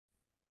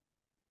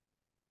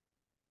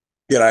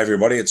G'day,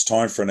 everybody. It's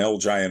time for an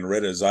LJ and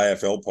Redden's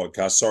AFL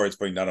podcast. Sorry it's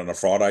been done on a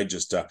Friday.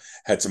 Just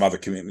had some other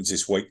commitments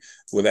this week.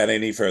 Without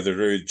any further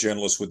ado,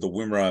 journalist with the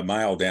Wimmera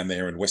Mail down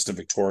there in Western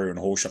Victoria and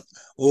Horsham,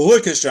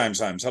 Lucas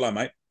James Holmes. Hello,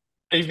 mate.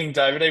 Evening,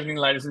 David. Evening,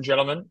 ladies and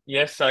gentlemen.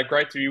 Yes,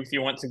 great to be with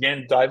you once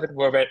again, David.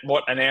 We're about,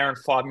 an hour and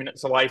 5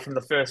 minutes away from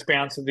the first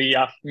bounce of the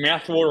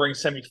mouth-watering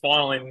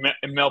semi-final in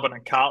Melbourne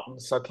and Carlton.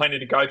 So plenty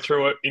to go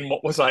through it in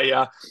what was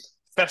a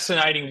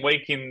fascinating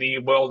week in the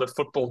world of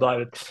football,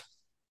 David.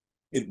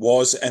 It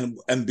was,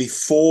 and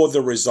before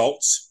the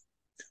results,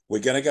 we're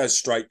going to go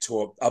straight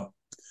to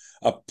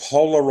a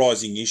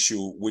polarizing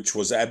issue, which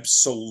was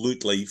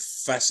absolutely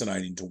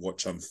fascinating to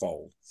watch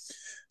unfold.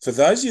 For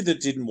those of you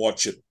that didn't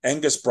watch it,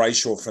 Angus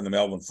Brayshaw from the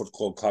Melbourne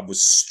Football Club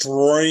was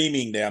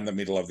streaming down the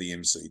middle of the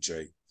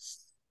MCG.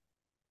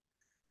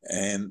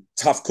 And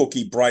tough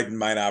cookie Braden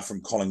Maynard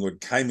from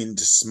Collingwood came in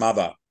to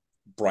smother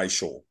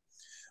Brayshaw.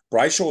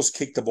 Brayshaw's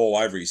kicked the ball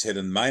over his head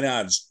and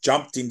Maynard's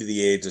jumped into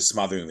the air to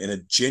smother him in a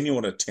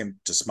genuine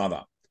attempt to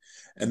smother.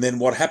 And then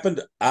what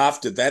happened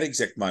after that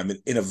exact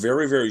moment, in a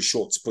very, very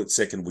short split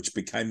second, which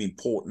became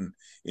important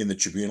in the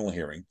tribunal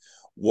hearing,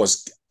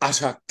 was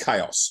utter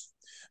chaos.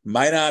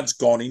 Maynard's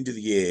gone into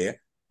the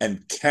air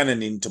and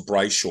cannoned into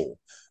Brayshaw.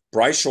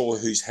 Brayshaw,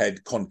 who's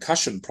had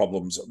concussion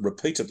problems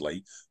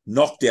repeatedly,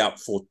 knocked out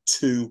for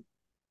 2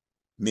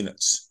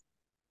 minutes.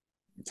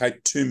 Okay,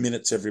 2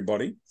 minutes,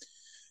 everybody.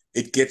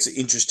 It gets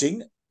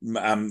interesting.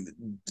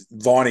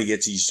 Viney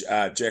gets his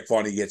Jack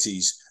Viney gets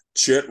his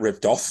shirt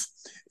ripped off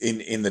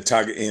in the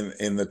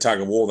tug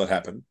of war that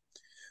happened.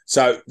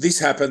 So this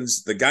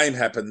happens. The game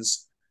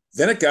happens.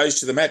 Then it goes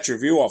to the match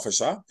review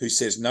officer, who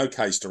says no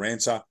case to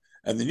answer.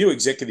 And the new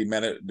executive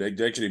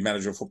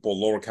manager of football,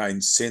 Laura Kane,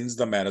 sends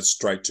the matter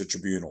straight to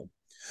tribunal.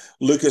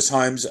 Lucas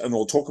Holmes, and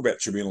we'll talk about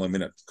tribunal in a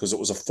minute because it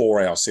was a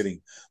 4-hour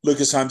sitting.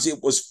 Lucas Holmes, it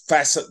was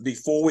fascinating.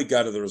 Before we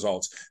go to the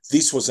results,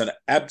 this was an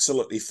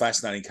absolutely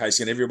fascinating case.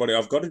 And everybody,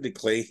 I've got to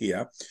declare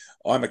here,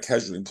 I'm a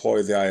casual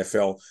employee of the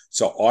AFL,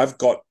 so I've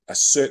got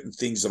certain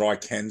things that I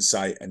can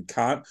say and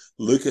can't.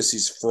 Lucas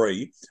is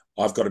free.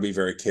 I've got to be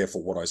very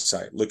careful what I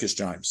say. Lucas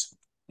James.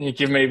 You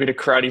give me a bit of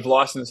creative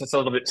license. That's a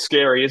little bit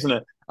scary, isn't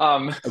it?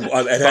 And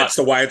But that's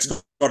the way it's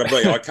got to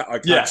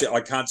be. yeah,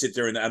 I can't sit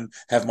there and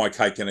have my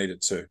cake and eat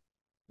it too.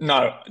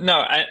 no,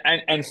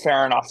 and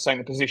fair enough. Seeing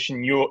the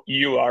position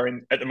you are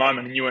in at the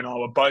moment, and you and I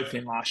were both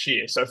in last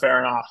year, so fair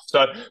enough.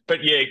 So,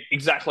 but yeah,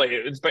 exactly.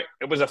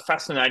 It was a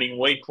fascinating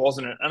week,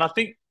 wasn't it? And I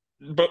think,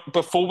 but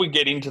before we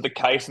get into the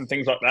case and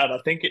things like that, I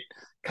think it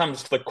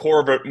comes to the core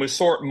of it. And we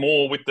saw it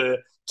more with the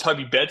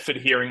Toby Bedford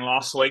hearing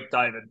last week,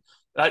 David.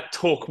 That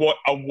took what,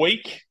 a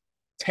week,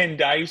 10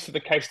 days for the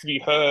case to be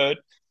heard.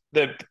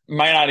 The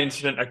Maynard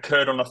incident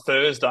occurred on a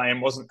Thursday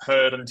and wasn't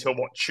heard until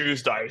what,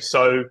 Tuesday.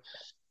 So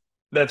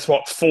that's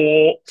what,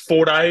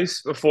 four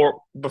days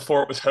before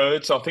it was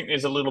heard. So I think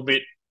there's a little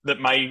bit that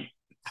may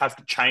have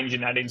to change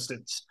in that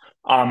instance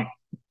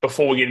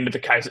before we get into the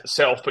case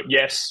itself. But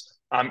yes,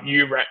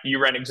 you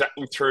ran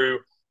exactly through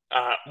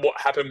what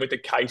happened with the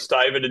case,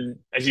 David, and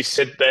as you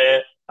said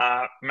there,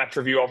 match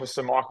review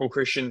officer Michael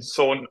Christian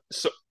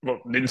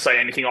didn't say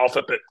anything off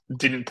it, but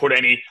didn't put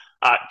any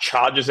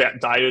charges out,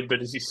 David.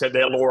 But as you said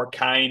there, Laura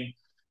Kane,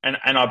 and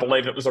I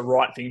believe it was the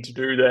right thing to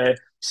do there,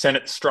 sent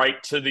it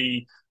straight to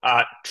the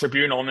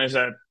tribunal. And there's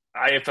a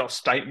AFL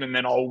statement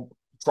that I'll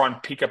try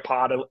and pick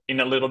apart in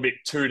a little bit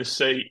too to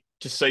see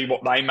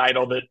what they made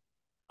of it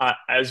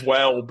as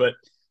well. But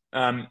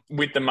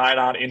with the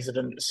Maynard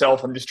incident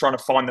itself, I'm just trying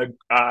to find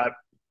the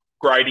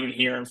grading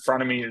here in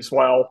front of me as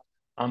well,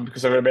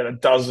 because I've got about a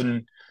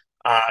dozen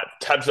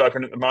tabs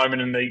open at the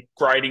moment, and the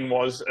grading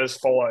was as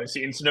follows.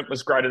 The incident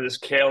was graded as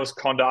careless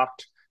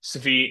conduct,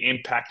 severe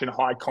impact, and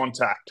high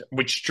contact,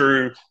 which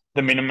drew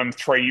the minimum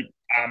 3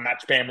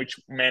 match ban, which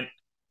meant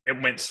it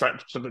went straight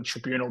to the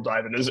tribunal,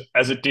 David,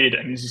 as it did.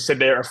 And as you said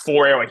there, a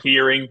 4-hour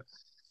hearing.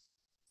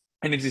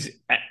 And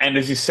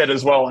as you said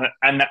as well,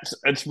 and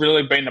it's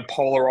really been the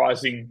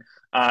polarizing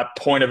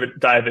point of it,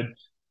 David.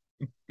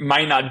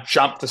 Maynard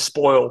jumped to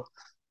spoil.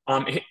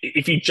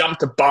 If he jumped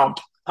to bump,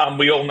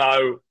 we all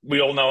know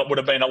it would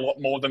have been a lot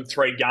more than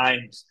 3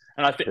 games.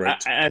 And I think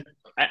Correct.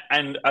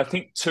 and I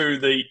think too,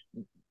 the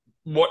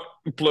what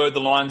blurred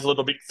the lines a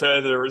little bit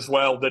further as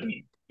well, that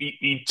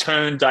he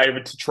turned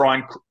David to try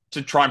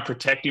and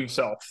protect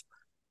himself,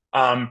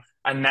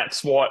 and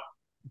that's what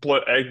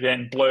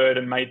blurred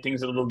and made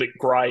things a little bit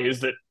grey, is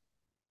that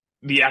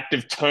the act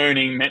of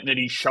turning meant that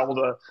his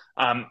shoulder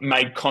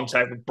made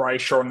contact with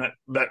Brayshaw,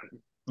 and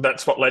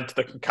that's what led to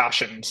the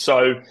concussion.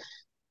 So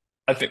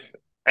I think,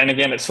 and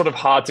again, it's sort of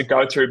hard to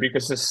go through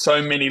because there's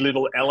so many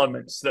little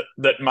elements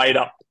that made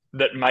up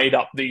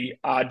the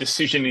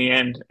decision in the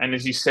end. And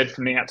as you said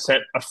from the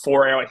outset, a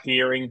 4-hour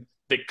hearing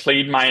that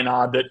cleared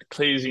Maynard, that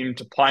clears him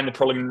to play in the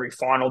preliminary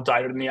final,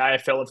 David. And the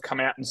AFL have come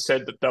out and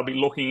said that they'll be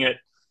looking at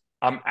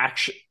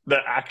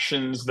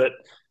actions that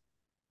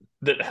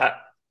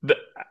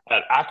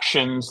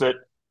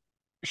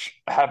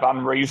have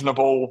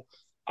unreasonable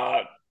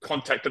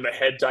contact of the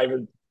head,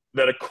 David,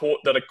 that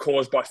are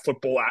caused by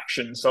football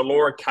action. So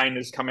Laura Kane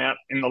has come out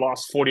in the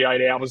last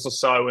 48 hours or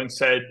so and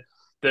said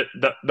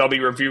that they'll be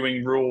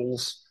reviewing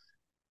rules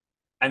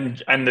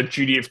and the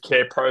duty of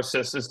care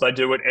process as they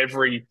do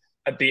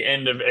at the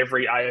end of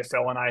every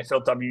AFL and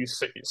AFLW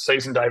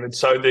season, David.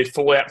 So the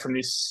fallout from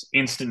this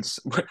instance,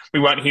 we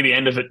won't hear the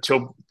end of it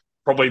till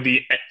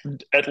probably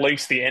at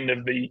least the end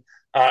of this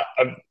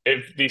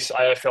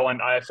AFL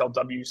and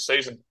AFLW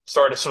season.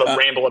 Sorry to sort of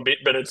ramble a bit,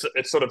 but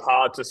it's sort of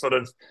hard to sort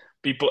of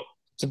be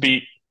to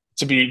be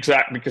to be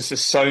exact because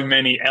there's so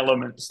many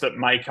elements that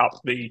make up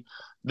the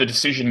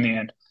decision in the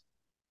end.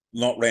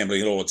 Not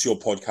rambling at all. It's your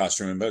podcast,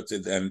 remember?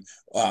 And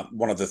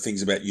one of the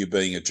things about you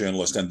being a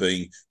journalist and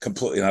being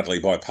completely and utterly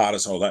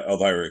bipartisan,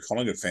 although you're a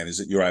Collingwood fan, is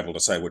that you're able to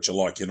say what you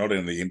like. You're not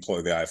in the employ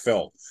of the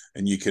AFL,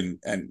 and you can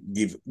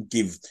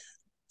give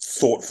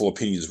thoughtful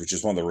opinions, which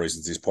is one of the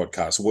reasons this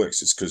podcast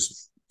works. It's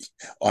because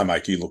I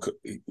make you look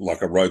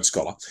like a Rhodes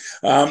Scholar.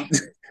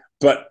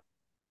 But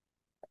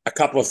a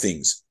couple of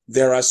things.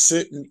 There are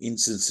certain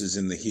instances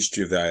in the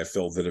history of the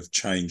AFL that have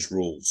changed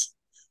rules.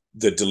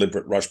 The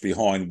deliberate rush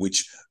behind,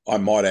 which I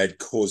might add,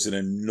 caused an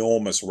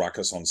enormous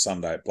ruckus on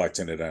Sunday at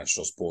Blacktown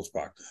International Sports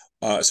Park.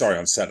 On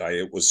Saturday,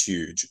 it was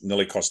huge.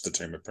 Nearly cost the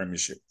team a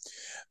premiership.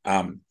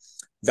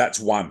 That's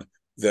one.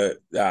 I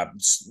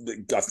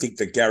think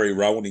the Gary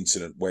Rowan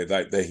incident where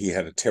he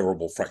had a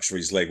terrible fracture of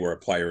his leg where a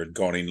player had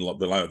gone in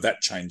below,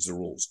 that changed the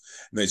rules.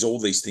 And there's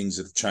all these things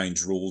that have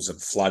changed rules and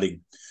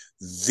flooding.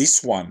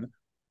 This one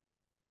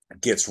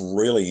gets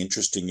really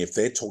interesting if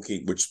they're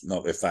talking, which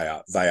not if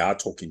they are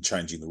talking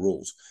changing the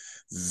rules.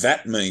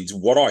 That means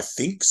what I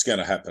think is going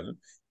to happen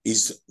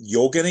is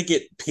you're going to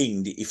get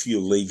pinged if you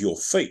leave your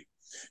feet.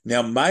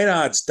 Now,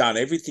 Maynard's done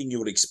everything you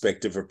would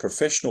expect of a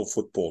professional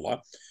footballer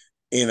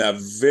in a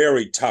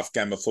very tough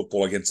game of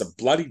football against a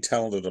bloody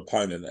talented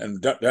opponent.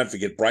 And don't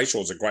forget,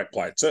 Brayshaw's a great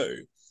player too.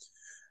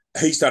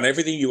 He's done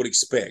everything you would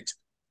expect.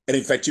 And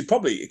in fact,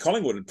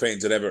 Collingwood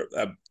fans would ever,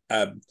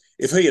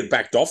 if he had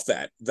backed off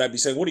that, they'd be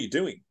saying, what are you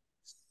doing?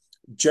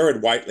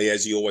 Jared Waitley,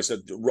 as he always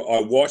said,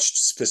 I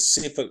watched the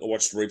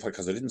replay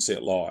because I didn't see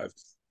it live.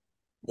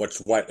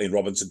 Watched Waitley and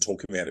Robinson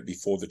talking about it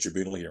before the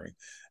tribunal hearing.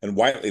 And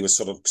Waitley was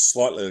sort of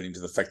slightly leaning to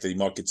the fact that he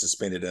might get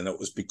suspended. And it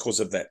was because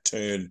of that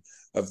turn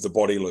of the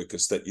body,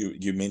 Lucas, that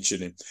you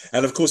mentioned.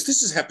 And of course,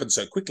 this has happened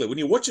so quickly. When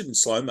you watch it in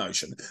slow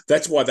motion,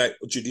 that's why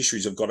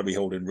judiciaries have got to be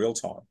held in real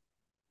time.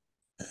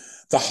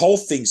 The whole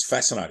thing's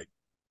fascinating.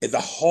 The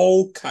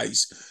whole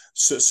case,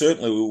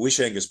 certainly we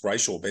wish Angus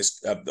Brayshaw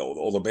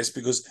all the best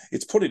because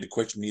it's put into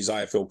question his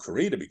AFL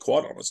career, to be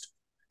quite honest.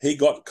 He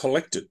got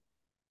collected.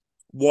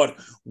 What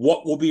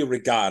will be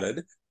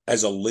regarded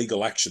as a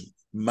legal action.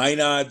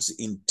 Maynard's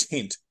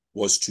intent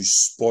was to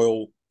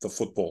spoil the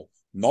football,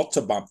 not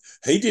to bump.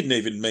 He didn't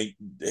even meet.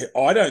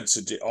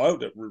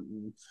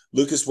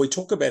 Lucas, we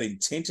talk about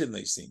intent in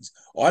these things.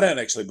 I don't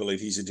actually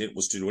believe his intent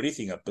was to do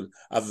anything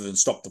other than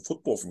stop the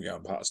football from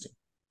going past him.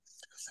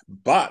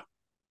 But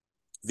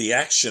the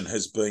action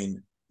has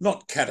been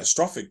not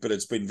catastrophic, but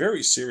it's been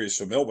very serious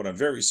for Melbourne and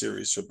very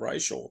serious for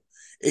Brayshaw.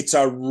 It's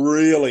a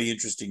really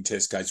interesting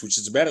test case, which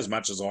is about as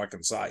much as I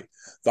can say.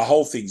 The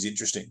whole thing's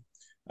interesting.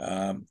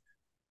 And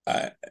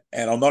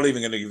I'm not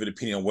even going to give an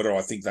opinion on whether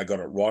I think they got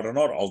it right or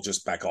not. I'll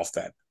just back off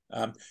that.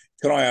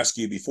 Can I ask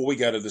you, before we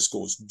go to the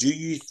scores, do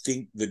you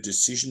think the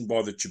decision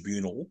by the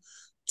tribunal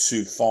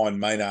to find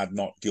Maynard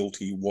not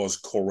guilty was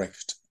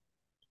correct?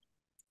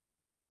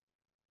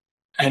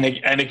 And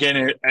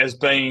again, as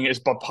being as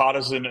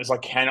bipartisan as I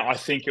can, I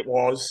think it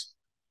was,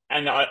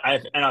 and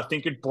I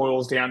think it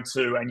boils down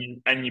to,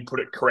 and you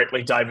put it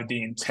correctly, David,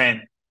 the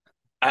intent,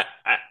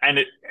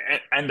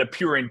 and the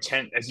pure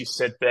intent, as you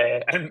said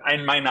there,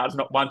 and Maynard's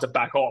not one to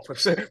back off.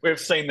 We've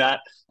seen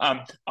that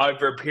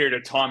over a period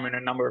of time in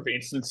a number of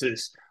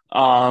instances,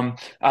 and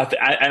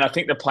I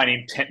think the plain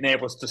intent there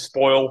was to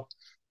spoil.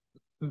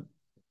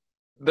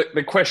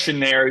 The question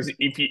there is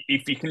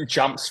if you can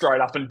jump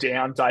straight up and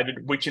down,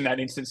 David, which in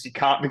that instance you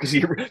can't because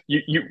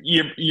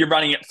you're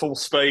running at full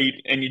speed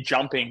and you're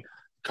jumping.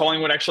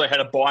 Collingwood actually had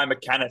a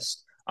biomechanist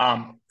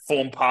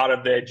form part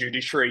of their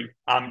judiciary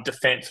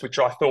defence, which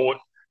I thought,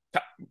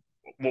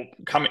 well,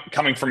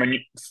 coming from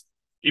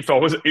if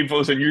it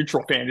was a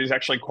neutral fan, is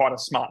actually quite a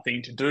smart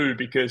thing to do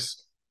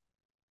because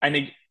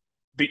it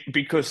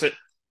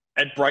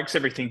breaks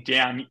everything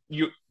down.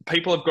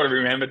 People have got to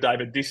remember,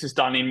 David, this is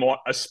done in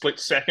a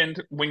split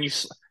second and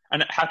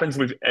it happens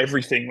with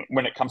everything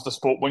when it comes to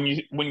sport. When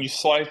you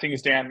slow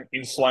things down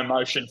in slow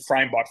motion,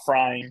 frame by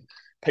frame,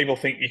 people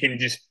think you can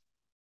just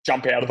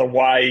jump out of the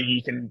way,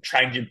 you can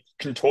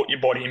contort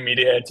your body in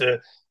midair to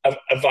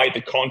evade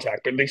the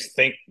contact. But these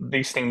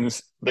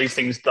things,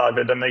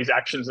 David, and these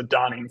actions are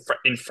done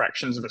in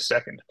fractions of a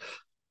second.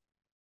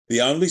 The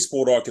only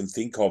sport I can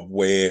think of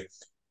where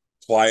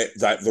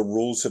the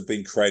rules have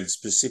been created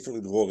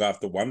specifically to look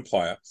after one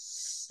player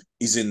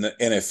is in the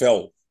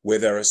NFL, where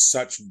there are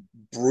such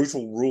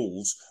brutal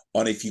rules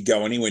on if you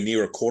go anywhere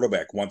near a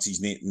quarterback once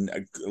he's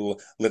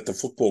let the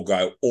football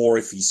go, or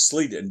if he's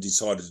slid and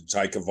decided to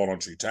take a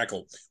voluntary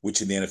tackle,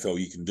 which in the NFL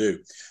you can do.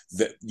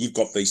 That you've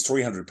got these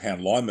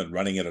 300-pound linemen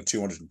running at a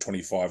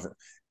 225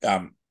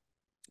 pound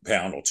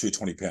or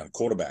 220-pound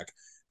quarterback.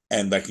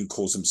 and they can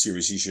cause some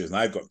serious issues, and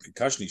they've got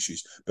concussion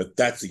issues. But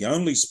that's the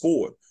only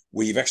sport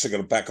where you've actually got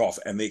to back off,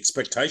 and the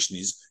expectation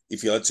is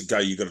if you let it go,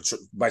 you've got to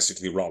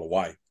basically roll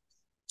away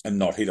and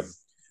not hit them.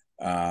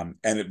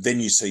 And then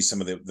you see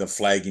some of the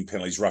flagging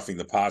penalties, roughing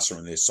the passer,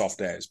 and their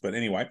soft as. But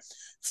anyway,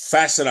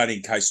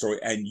 fascinating case story,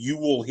 and you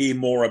will hear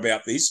more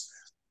about this.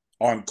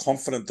 I'm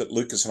confident that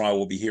Lucas and I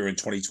will be here in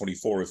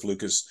 2024 if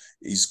Lucas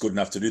is good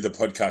enough to do the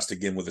podcast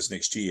again with us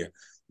next year.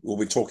 We'll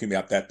be talking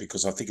about that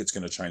because I think it's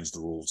going to change the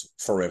rules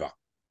forever.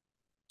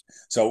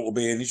 So it will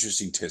be an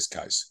interesting test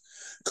case.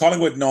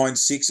 Collingwood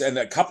 9-6, and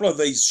a couple of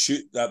these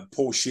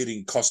poor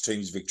shooting cost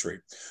teams victory.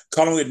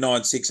 Collingwood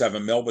 9-6 over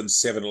Melbourne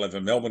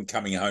 7-11. Melbourne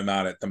coming home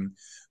hard at them,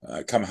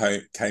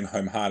 came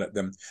home hard at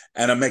them,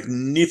 and a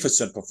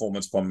magnificent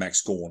performance by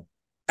Max Gawn.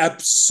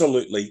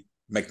 Absolutely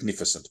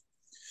magnificent.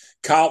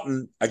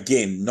 Carlton,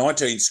 again,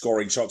 19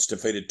 scoring shots,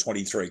 defeated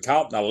 23.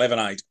 Carlton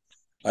 11-8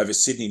 over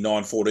Sydney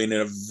 9-14 in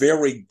a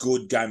very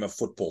good game of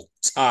football.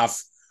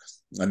 Tough.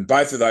 And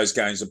both of those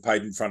games are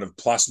paid in front of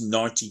plus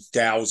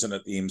 90,000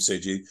 at the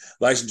MCG.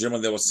 Ladies and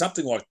gentlemen, there was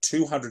something like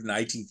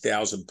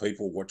 280,000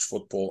 people watch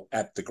football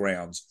at the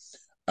grounds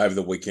over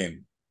the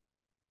weekend.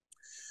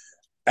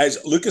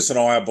 As Lucas and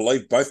I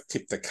believe, both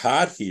tipped the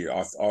card here,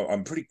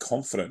 I'm pretty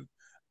confident.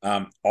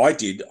 I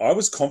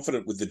was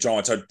confident with the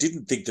Giants. I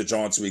didn't think the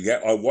Giants would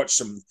get. I watched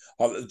them.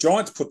 The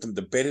Giants put them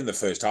to bed in the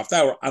first half.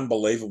 They were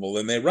unbelievable,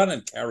 and their run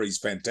and carry is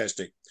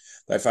fantastic.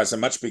 They face a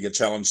much bigger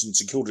challenge, and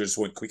Security just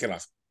weren't quick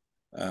enough.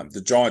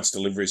 The Giants'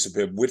 delivery is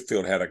superb.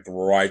 Whitfield had a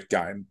great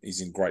game. He's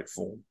in great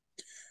form.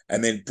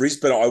 And then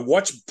Brisbane, I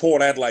watched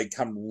Port Adelaide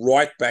come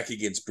right back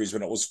against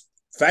Brisbane. It was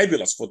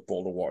fabulous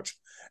football to watch.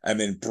 And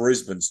then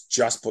Brisbane's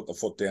just put the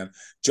foot down.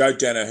 Joe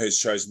Danaher's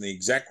chosen the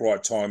exact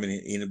right time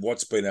in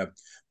what's been a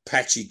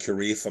patchy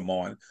career for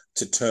mine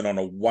to turn on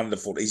a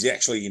wonderful. He's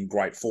actually in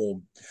great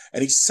form.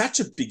 And he's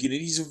such a big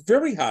unit. He's a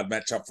very hard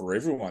matchup for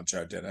everyone,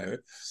 Joe Danaher.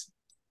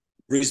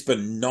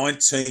 Brisbane,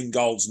 19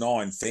 goals,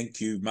 9.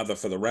 Thank you, mother,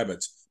 for the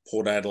Rabbits.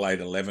 Port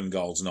Adelaide, 11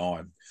 goals,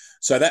 9.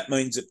 So that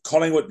means that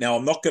Collingwood, now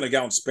I'm not going to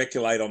go and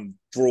speculate on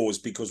draws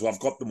because I've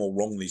got them all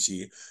wrong this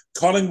year.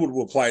 Collingwood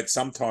will play it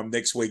sometime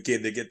next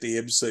weekend to get the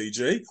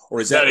MCG,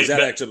 or is that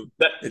actually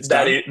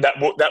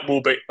that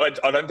will be?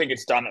 I don't think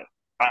it's done.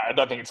 I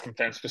don't think it's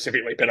confirmed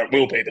specifically, but it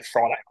will be the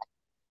Friday.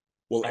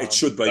 Well, it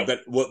should be, but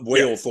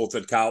we all thought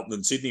that Carlton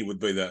and Sydney would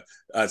be the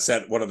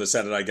one of the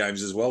Saturday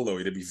games as well,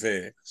 Louis, to be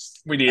fair.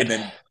 We did.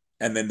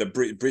 And then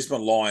the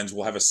Brisbane Lions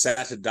will have a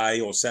Saturday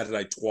or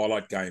Saturday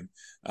twilight game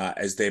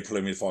as their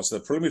preliminary final. So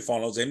the preliminary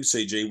final is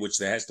MCG, which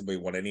there has to be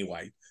one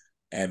anyway,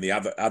 and the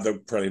other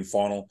preliminary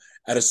final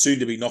at a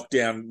soon-to-be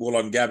knockdown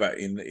Wollongabba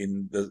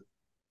in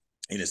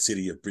the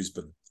city of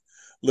Brisbane.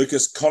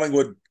 Lucas,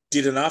 Collingwood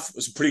did enough. It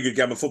was a pretty good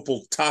game of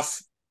football.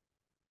 Tough,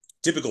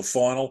 typical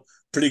final,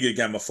 pretty good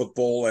game of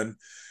football. And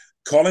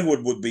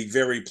Collingwood would be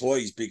very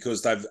pleased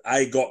because they've,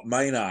 A, got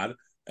Maynard,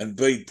 and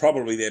B,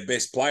 probably their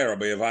best player will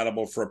be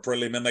available for a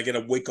prelim, and they get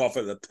a week off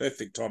at the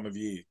perfect time of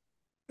year.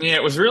 Yeah,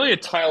 it was really a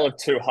tale of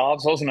two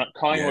halves, wasn't it?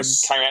 Collingwood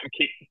came out and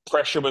kicked.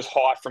 Pressure was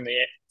high from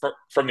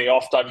the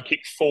off. They've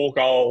kicked 4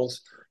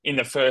 goals in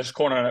the first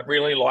quarter, and it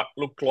really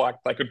looked like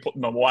they could put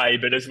them away.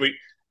 But as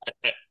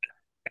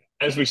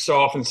we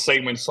so often see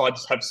when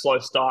sides have slow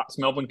starts,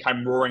 Melbourne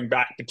came roaring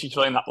back,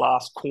 particularly in that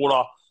last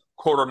quarter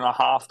and a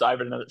half,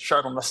 David, and it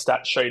showed on the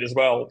stat sheet as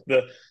well.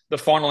 The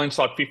final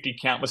inside 50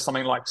 count was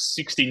something like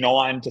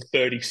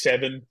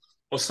 69-37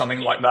 or something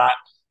like that.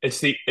 It's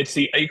the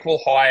equal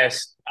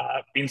highest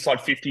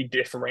inside 50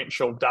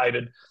 differential,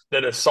 David,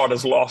 that a side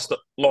has lost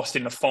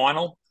in the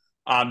final.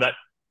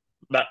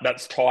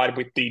 That's tied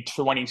with the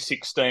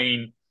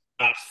 2016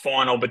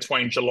 final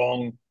between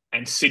Geelong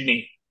and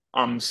Sydney.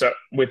 So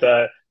with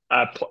a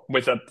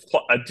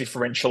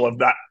differential of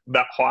that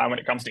high when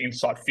it comes to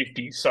inside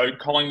 50. So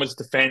Collingwood's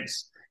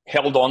defence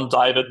held on,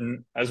 David,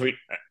 and as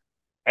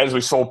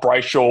we saw,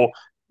 Brayshaw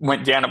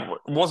went down. It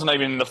wasn't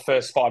even in the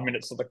first 5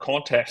 minutes of the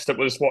contest. It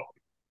was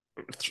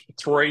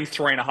three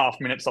and a half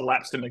minutes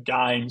elapsed in the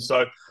game.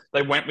 So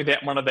they went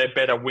without one of their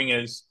better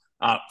wingers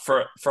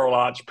for a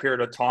large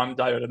period of time,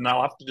 David, and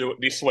they'll have to do it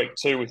this week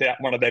too without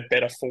one of their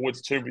better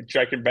forwards too, with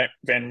Jacob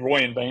Van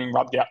Rooyen being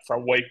rubbed out for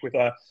a week with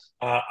a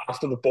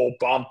after the ball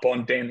bump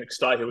on Dan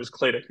McStay, who was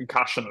cleared a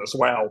concussion as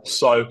well.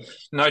 So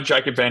no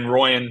Jacob Van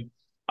Rooyen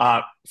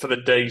for the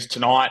D's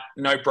tonight.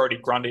 No Brodie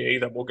Grundy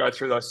either. We'll go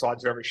through those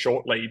sides very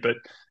shortly, but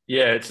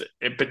yeah,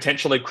 it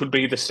potentially could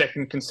be the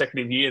second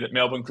consecutive year that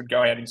Melbourne could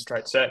go out in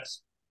straight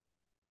sets.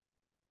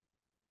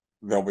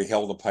 They'll be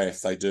hell to pay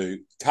if they do.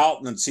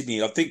 Carlton and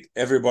Sydney, I think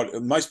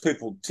most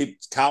people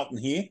tipped Carlton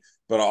here,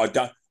 but I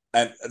don't.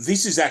 And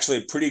this is actually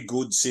a pretty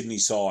good Sydney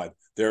side.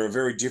 They're a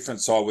very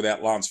different side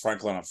without Lance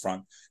Franklin up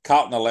front.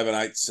 Carlton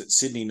 11-8,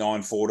 Sydney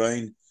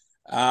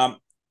 9-14.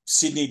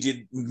 Sydney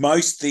did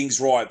most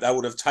things right. They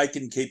would have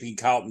taken keeping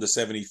Carlton to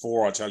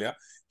 74, I tell you,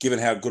 given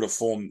how good a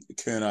form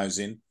Curno's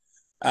in.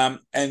 And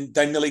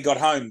they nearly got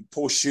home.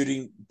 Poor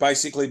shooting,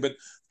 basically, but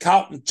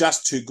Carlton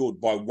just too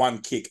good by one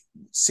kick,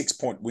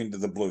 6-point win to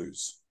the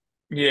Blues.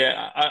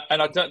 Yeah,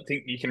 and I don't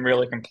think you can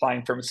really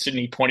complain from a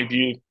Sydney point of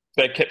view,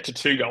 they kept to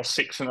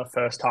 2-6 in the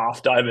first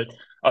half, David.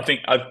 I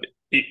think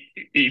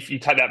if you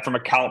take that from a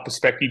Carlton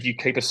perspective, you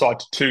keep a side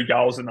to 2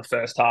 goals in the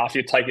first half.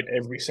 You take it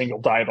every single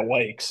day of the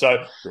week.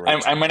 So,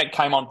 Correct. and when it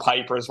came on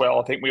paper as well,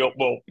 I think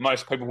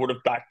most people would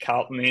have backed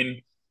Carlton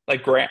in. They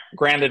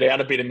grounded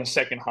out a bit in the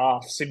second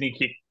half. Sydney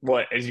kicked,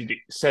 well, as you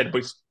said,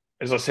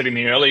 as I said in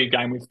the earlier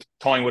game with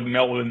Collingwood and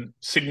Melbourne,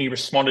 Sydney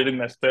responded in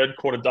the third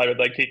quarter, David.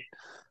 They kicked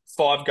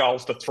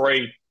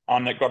 5-3.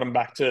 That got them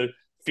back to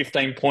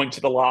 15 points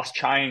at the last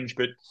change.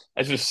 But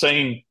as we've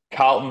seen,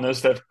 Carlton,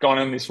 as they've gone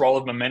on this roll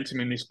of momentum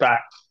in this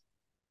back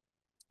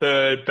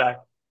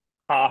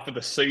half of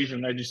the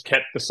season, they just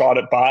kept the side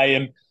at bay.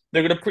 And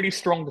they've got a pretty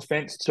strong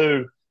defence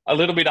too. A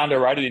little bit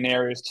underrated in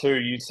areas too.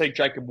 You'd see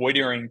Jacob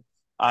Wittering,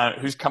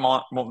 who's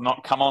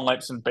not come on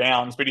leaps and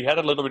bounds, but he had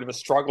a little bit of a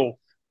struggle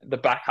at the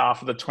back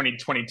half of the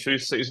 2022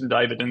 season,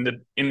 David. And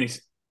in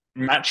this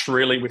match,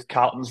 really, with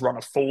Carlton's run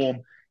of form,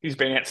 he's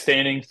been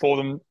outstanding for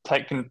them,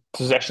 taking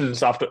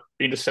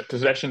intercept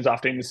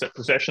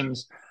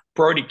possessions.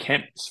 Brody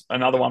Kemp's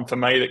another one for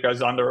me that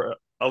goes under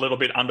a little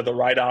bit under the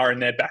radar in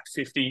their back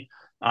 50,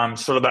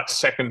 sort of that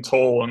second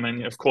tall. And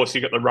then, of course,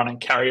 you got the run and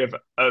carry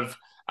of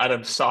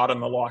Adam Sard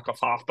and the like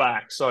off half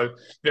back. So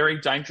very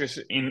dangerous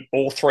in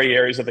all three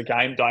areas of the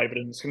game, David.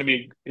 And it's going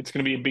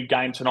to be a big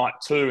game tonight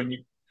too. And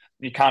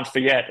you can't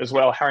forget as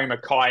well Harry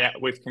Mackay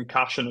out with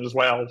concussion as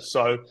well.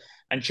 So,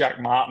 and Jack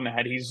Martin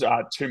had his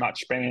too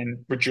much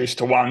ban reduced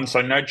to 1.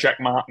 So no Jack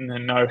Martin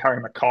and no Harry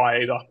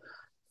Mackay either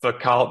for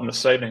Carlton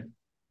this evening.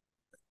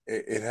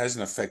 It has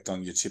an effect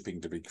on your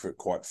tipping, to be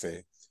quite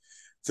fair.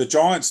 The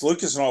Giants,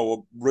 Lucas and I were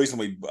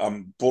reasonably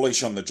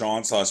bullish on the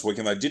Giants last week,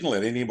 and they didn't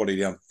let anybody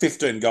down.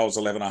 15 goals,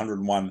 11,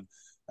 101.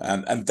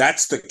 And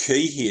that's the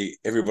key here,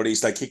 everybody,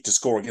 is they kicked a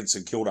score against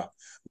St Kilda.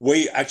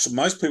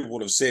 Most people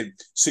would have said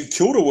St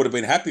Kilda would have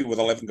been happy with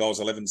 11 goals,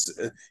 11.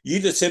 You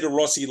just said to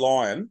Rossi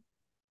Lyon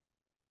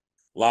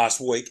last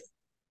week,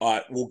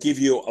 we'll give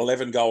you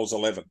 11 goals,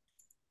 11.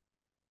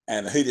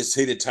 And he'd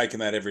have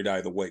taken that every day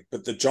of the week.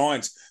 But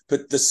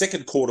the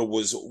second quarter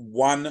was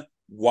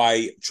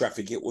one-way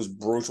traffic. It was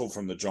brutal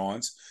from the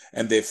Giants,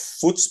 and their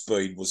foot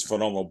speed was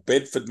phenomenal.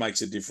 Bedford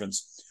makes a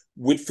difference.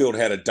 Whitfield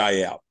had a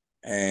day out,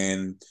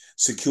 and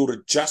St Kilda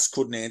just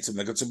couldn't answer them.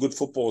 They've got some good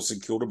football,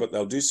 St Kilda, but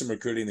they'll do some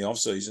recruiting in the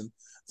off-season.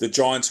 The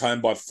Giants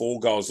home by 4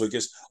 goals,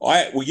 Lucas.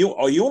 You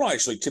and I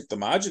actually tipped the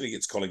margin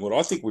against Collingwood.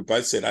 I think we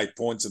both said 8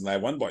 points, and they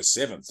won by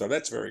 7, so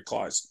that's very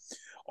close.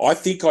 I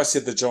think I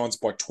said the Giants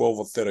by 12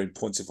 or 13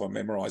 points if I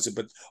memorise it,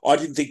 but I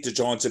didn't think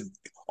Giants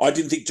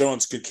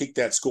could kick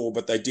that score,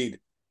 but they did,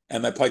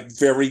 and they played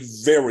very,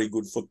 very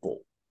good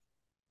football.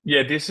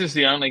 Yeah, this is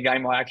the only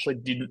game I actually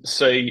didn't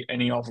see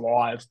any of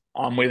live,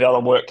 with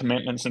other work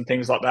commitments and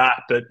things like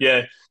that. But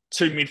yeah,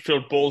 2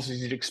 midfield balls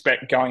as you'd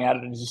expect going at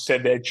it, as you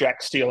said there,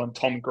 Jack Steele and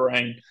Tom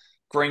Green.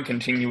 Green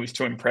continues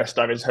to impress,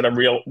 David. He's had a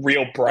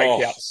real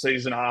breakout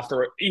season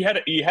after it. He had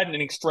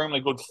an extremely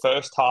good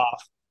first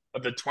half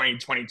of the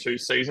 2022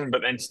 season,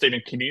 but then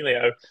Stephen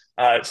Cornelio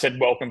said,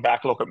 "Welcome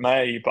back, look at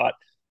me." But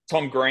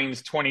Tom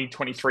Green's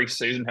 2023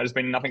 season has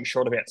been nothing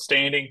short of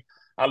outstanding.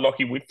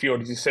 Lockie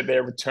Whitfield, as you said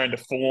there, returned to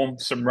form,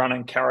 some run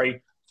and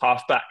carry,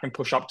 halfback can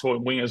push up to a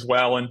wing as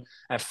well. And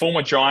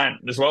former Giant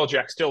as well,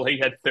 Jack Still, he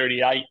had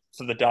 38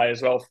 for the day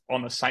as well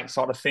on the Saints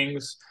side of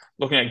things.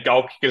 Looking at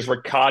goal kickers,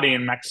 Riccardi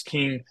and Max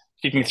King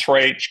kicking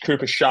 3 each,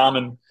 Cooper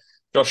Sharman,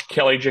 Josh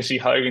Kelly, Jesse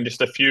Hogan,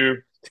 just a few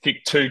to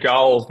kick 2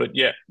 goals. But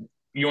yeah,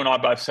 you and I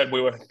both said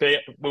we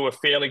were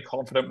fairly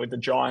confident with the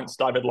Giants,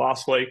 David,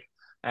 last week.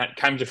 And it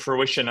came to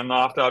fruition, and they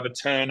have to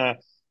overturn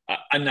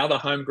another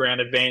home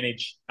ground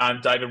advantage,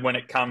 David, when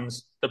it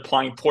comes to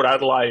playing Port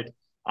Adelaide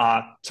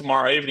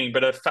tomorrow evening.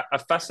 But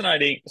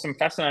some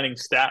fascinating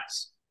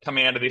stats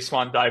coming out of this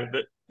one, David.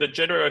 The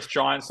Generous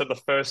Giants are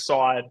the first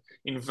side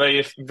in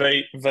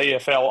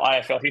VFL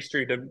AFL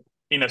history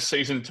in a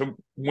season to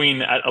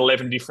win at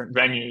 11 different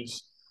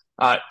venues.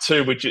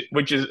 Too, which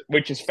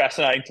is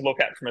fascinating to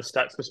look at from a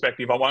stats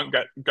perspective. I won't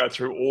go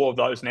through all of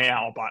those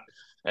now, but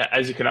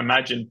as you can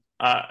imagine,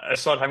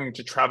 aside having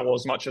to travel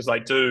as much as they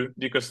do,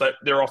 because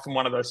they're often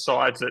one of those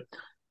sides that,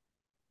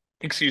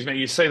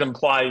 you see them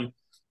play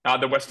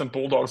the Western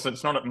Bulldogs.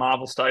 It's not at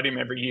Marvel Stadium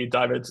every year,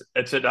 David.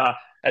 It's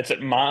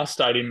at Mars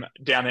Stadium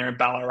down there in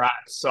Ballarat.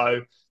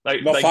 So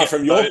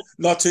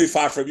not too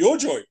far from your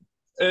joint.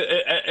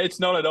 It's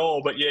not at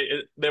all, but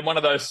yeah, they're one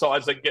of those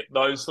sides that get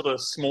those sort of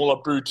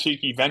smaller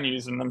boutique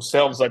venues, and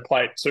themselves they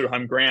play at 2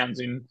 home grounds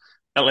in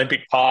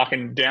Olympic Park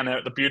and down there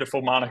at the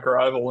beautiful Manuka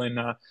Oval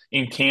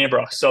in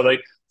Canberra. So they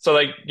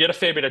get a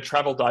fair bit of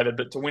travel, David,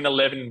 but to win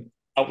 11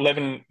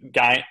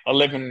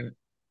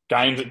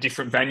 games at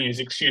different venues,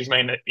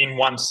 in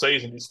one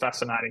season is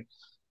fascinating.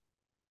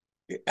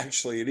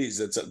 Actually, it is.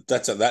 I'm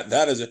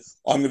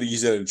going to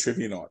use that in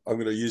trivia night. I'm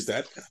going to use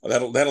that.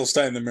 That'll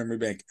stay in the memory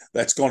bank.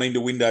 That's gone into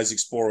Windows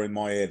Explorer in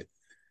my head.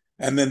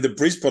 And then the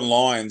Brisbane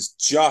Lions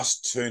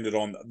just turned it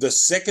on. The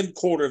second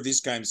quarter of this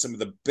game, some of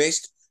the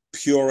best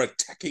pure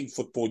attacking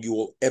football you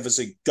will ever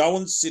see. Go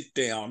and sit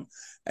down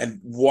and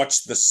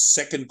watch the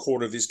second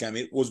quarter of this game.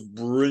 It was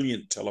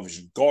brilliant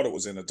television. God, it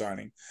was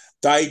entertaining.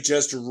 They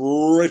just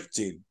ripped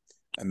in.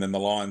 And then the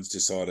Lions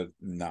decided,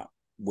 no,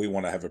 we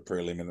want to have a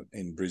prelim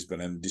in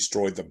Brisbane, and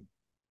destroyed them.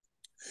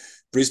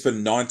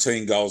 Brisbane,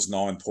 19 goals,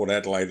 9. Port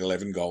Adelaide,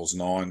 11 goals,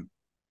 9.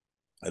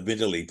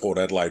 Admittedly, Port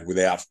Adelaide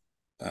without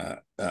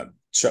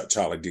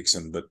Charlie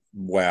Dixon, but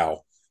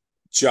wow,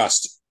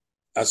 just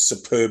a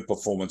superb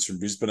performance from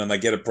Brisbane, and they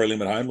get a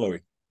prelim at home, Louis.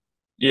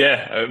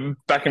 Yeah,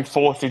 back and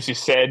forth, as you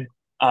said.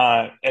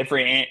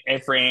 Every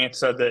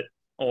answer that,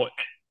 or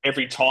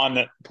every time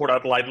that Port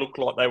Adelaide looked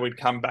like they would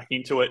come back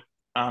into it,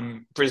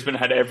 Brisbane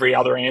had every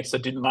other answer,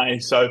 didn't they?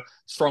 So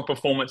strong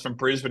performance from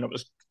Brisbane. It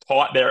was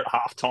tight there at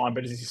halftime,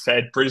 but as you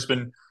said,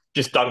 Brisbane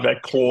just dug their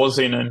claws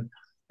in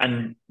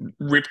and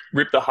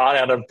ripped the heart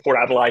out of Port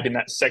Adelaide in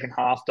that second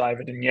half,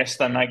 David. And yes,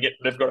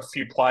 they've got a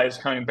few players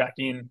coming back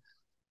in.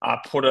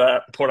 Port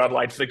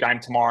Adelaide for the game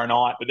tomorrow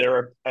night, but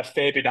they're a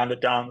fair bit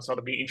underdone, so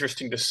it'll be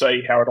interesting to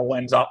see how it all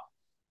ends up.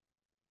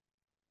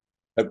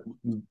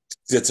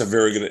 That's a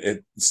very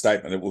good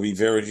statement. It will be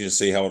very interesting to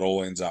see how it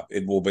all ends up.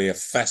 It will be a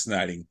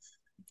fascinating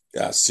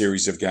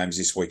series of games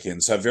this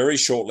weekend. So very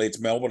shortly, it's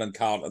Melbourne and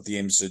Carlton at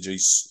the MCG,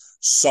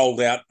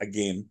 sold out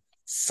again.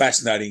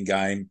 Fascinating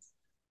game.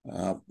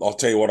 I'll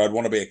tell you what, I'd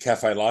want to be a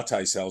cafe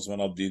latte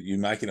salesman. You're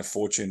making a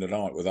fortune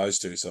tonight with those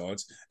two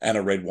sides, and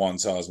a red wine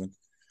salesman.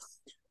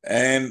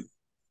 And,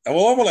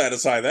 well, I'm allowed to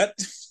say that.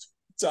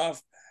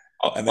 Tough.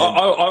 And then,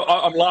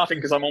 I'm laughing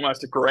because I'm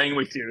almost agreeing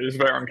with you. This is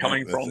where I'm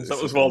coming from. So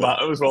it was well done.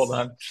 It was well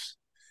done.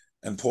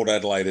 And Port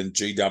Adelaide and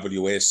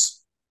GWS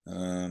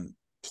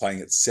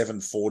playing at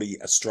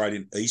 7:40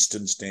 Australian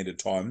Eastern Standard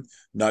Time.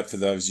 Note for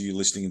those of you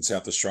listening in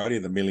South Australia,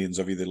 the millions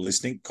of you that are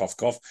listening, cough,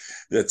 cough,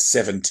 that's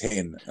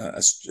 7:10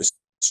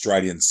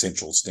 Australian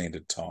Central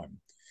Standard Time.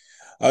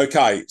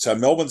 Okay, so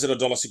Melbourne's at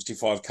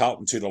 $1.65,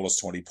 Carlton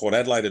 $2.20, Port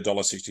Adelaide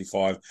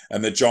 $1.65,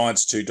 and the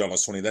Giants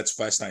 $2.20. That's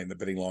fascinating. The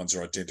betting lines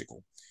are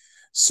identical.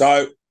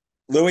 So,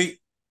 Louis,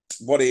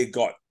 what do you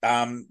got?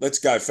 Let's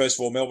go. First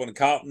of all, Melbourne and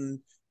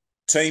Carlton.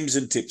 Teams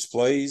and tips,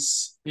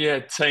 please. Yeah,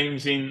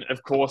 teams in,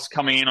 of course,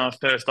 coming in on a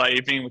Thursday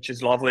evening, which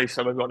is lovely.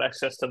 So we've got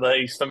access to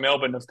these. For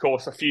Melbourne, of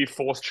course, a few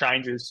forced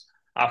changes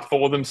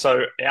for them.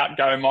 So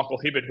outgoing Michael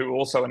Hibberd, who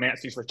also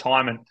announced his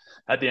retirement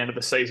at the end of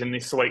the season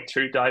this week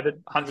too, David.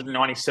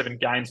 197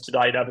 games to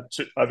date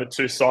over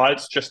two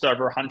sides, just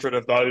over 100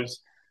 of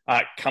those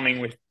coming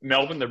with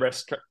Melbourne. The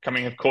rest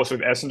coming, of course,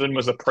 with Essendon.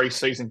 Was a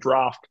pre-season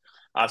draft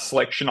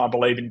selection, I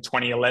believe, in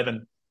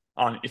 2011,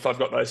 if I've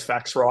got those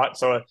facts right.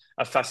 So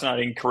a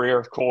fascinating career,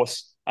 of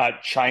course,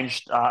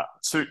 changed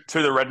to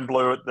the Red and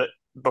Blue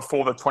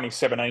before the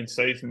 2017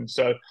 season.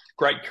 So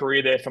great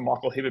career there for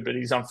Michael Hibberd, but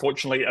he's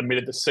unfortunately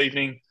omitted this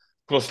evening.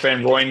 Of course,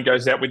 Van Rooyen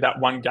goes out with that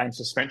one-game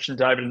suspension,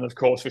 David. And, of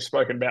course, we've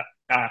spoken about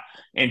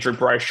Andrew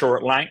Brayshaw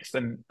at length.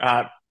 And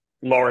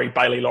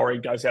Bailey Laurie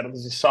goes out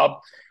as a sub.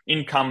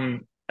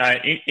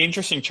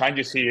 Interesting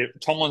changes here.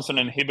 Tomlinson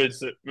and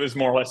Hibberd's, it was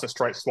more or less a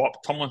straight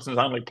swap. Tomlinson's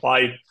only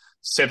played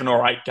 7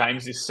 or 8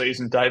 games this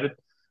season, David.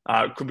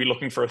 Could be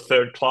looking for a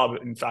third club,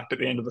 in fact, at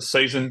the end of the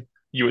season.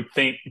 You would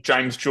think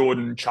James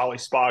Jordan and Charlie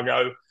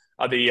Spargo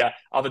are the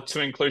other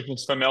two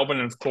inclusions for Melbourne.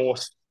 And, of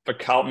course, for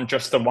Carlton,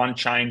 just the one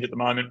change at the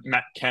moment.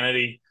 Matt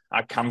Kennedy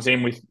comes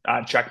in with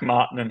Jack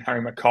Martin and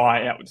Harry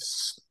Mackay out with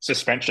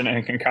suspension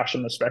and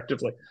concussion,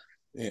 respectively.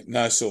 Yeah,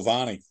 no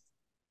Silvani.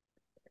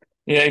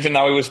 Yeah, even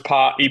though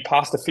he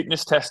passed the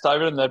fitness test,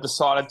 David, and they've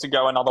decided to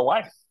go another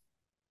way.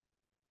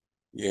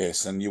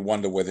 Yes, and you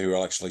wonder whether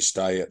he'll actually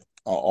stay at.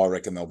 I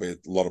reckon there'll be a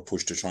lot of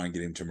push to try and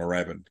get him to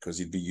Moorabbin because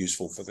he'd be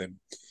useful for them.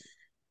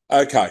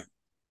 Okay.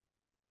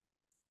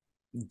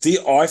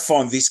 I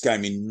find this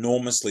game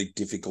enormously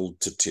difficult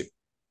to tip.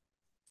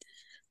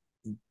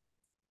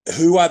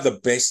 Who are the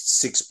best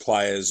 6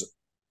 players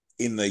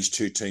in these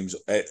two teams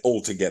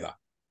altogether?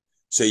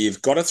 So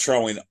you've got to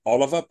throw in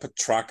Oliver,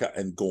 Petrarca,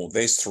 and Gawn.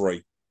 There's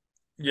 3.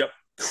 Yep.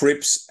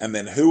 Cripps, and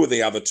then who are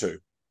the other 2?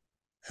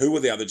 Who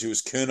are the other 2?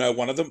 Is Curnow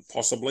one of them,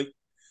 possibly?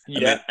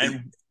 Yeah,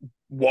 and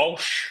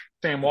Walsh,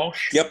 Sam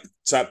Walsh. Yep.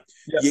 So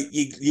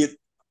you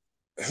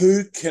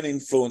who can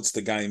influence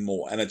the game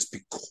more? And it's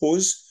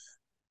because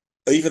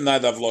even though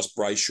they've lost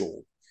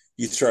Brayshaw,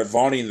 you throw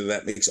Viney into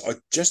that mix.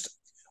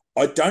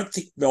 I don't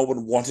think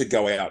Melbourne want to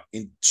go out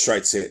in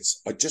straight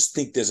sets. I just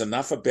think there's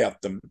enough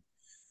about them.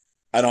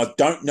 And I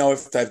don't know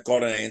if they've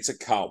got an answer,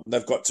 Carlton.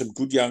 They've got some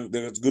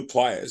good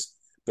players,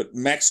 but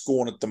Max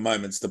Gawn at the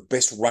moment is the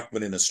best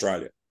ruckman in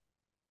Australia.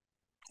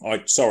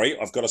 I've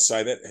got to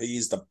say that. He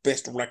is the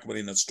best ruckman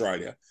in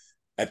Australia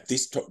at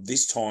this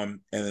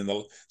time.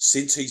 And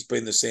since he's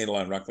been the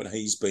standalone ruckman,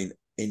 he's been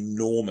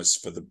enormous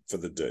for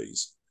the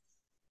D's.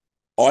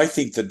 I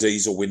think the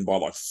D's will win by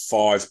like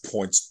 5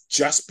 points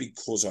just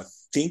because I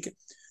think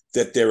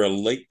that their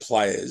elite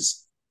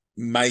players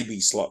may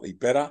be slightly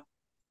better.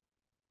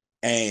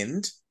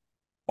 And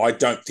I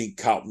don't think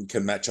Carlton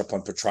can match up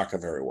on Petrarca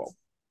very well.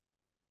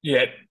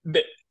 Yeah,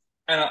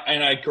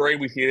 and I agree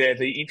with you there.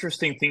 The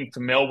interesting thing for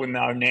Melbourne,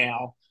 though,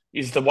 now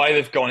is the way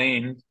they've gone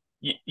in.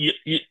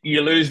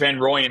 You lose Van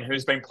Rooyen,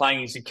 who's been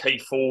playing as a key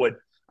forward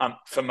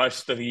for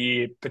most of the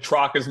year.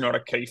 Petrarca's not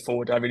a key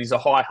forward, David. He's a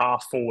high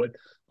half forward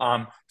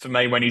for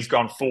me when he's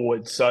gone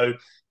forward. So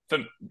for,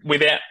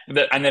 without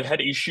that, and they've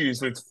had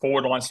issues with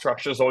forward line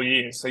structures all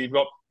year. So you've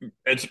got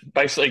it's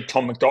basically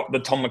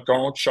the Tom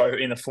McDonald show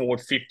in the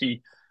forward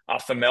 50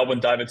 for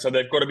Melbourne, David. So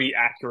they've got to be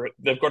accurate.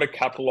 They've got to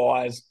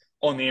capitalise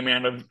on the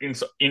amount of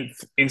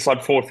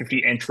inside forward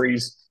 50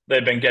 entries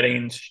they've been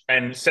getting,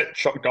 and set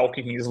shot goal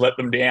kicking has let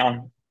them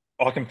down.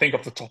 I can think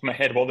off the top of my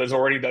head. Well, there's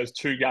already those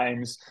two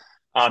games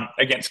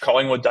against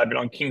Collingwood, David,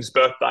 on King's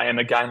birthday, and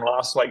the game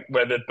last week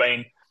where they've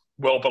been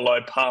well below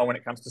par when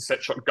it comes to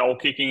set shot goal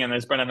kicking, and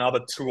there's been another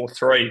two or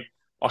three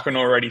I can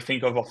already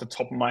think of off the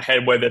top of my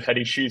head where they've had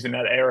issues in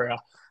that area.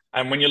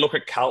 And when you look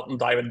at Carlton,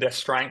 David, their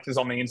strength is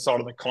on the inside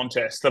of the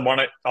contest.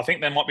 I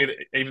think they might be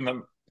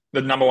even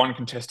the number one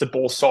contested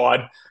ball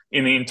side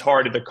in the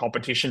entirety of the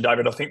competition,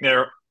 David. I think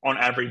they're on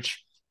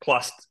average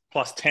plus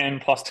 10,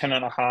 plus 10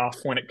 and a half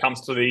when it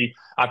comes to the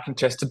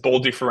contested ball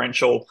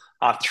differential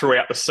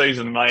throughout the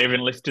season. And they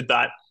even lifted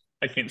that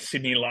against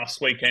Sydney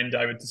last weekend,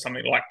 David, to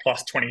something like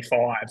plus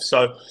 25.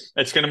 So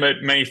it's going to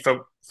be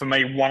for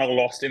me one or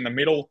lost in the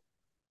middle.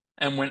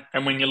 And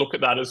when you look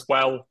at that as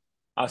well,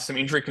 some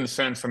injury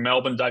concerns for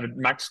Melbourne, David.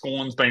 Max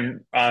Gorn's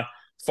been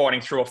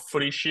fighting through a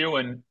foot issue,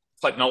 and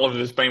Clayton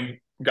Oliver's been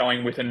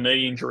going with a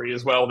knee injury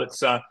as well.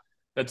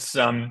 That's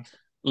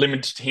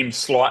limited him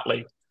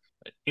slightly.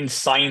 In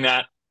saying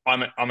that,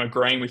 I'm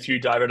agreeing with you,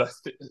 David. I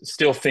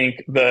still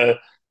think the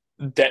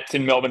depth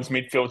in Melbourne's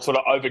midfield sort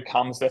of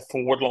overcomes their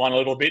forward line a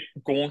little bit.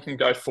 Gawn can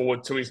go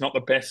forward too. He's not the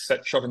best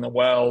set shot in the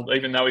world,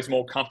 even though he's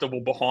more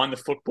comfortable behind the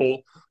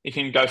football. He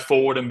can go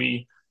forward and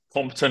be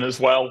competent as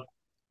well.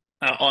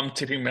 I'm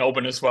tipping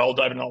Melbourne as well,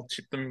 David, and I'll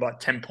tip them by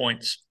 10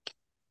 points.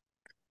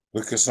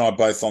 Lucas and I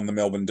both on the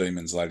Melbourne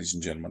Demons, ladies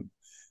and gentlemen.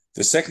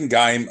 The second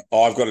game,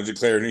 I've got to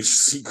declare an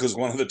interesting because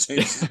one of the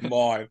teams is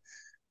mine.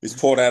 Is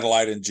Port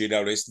Adelaide and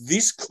GWS.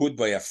 This could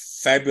be a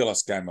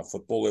fabulous game of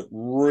football. It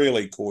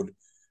really could.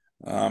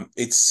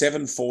 It's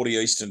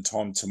 7:40 Eastern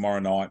time tomorrow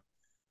night.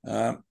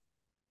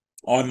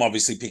 I'm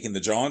obviously picking the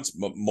Giants,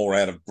 but more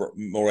out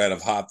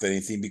of heart than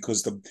anything,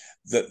 because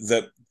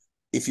the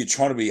if you're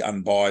trying to be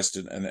unbiased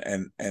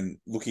and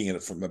looking at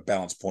it from a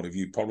balanced point of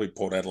view, probably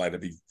Port Adelaide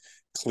would be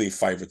clear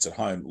favourites at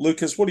home.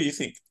 Lucas, what do you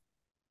think?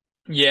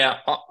 Yeah,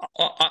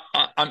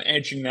 I'm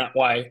edging that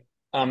way.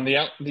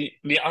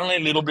 The only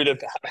little bit of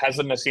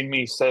hazardness in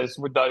me says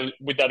with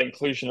that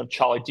inclusion of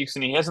Charlie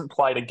Dixon, he hasn't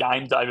played a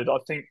game, David. I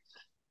think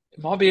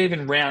it might be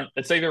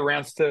it's either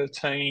round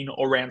 13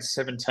 or round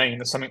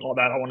 17 or something like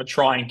that. I want to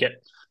try and get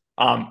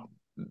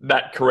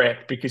that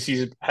correct, because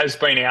he has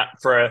been out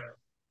for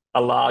a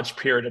large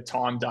period of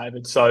time,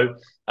 David. So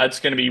it's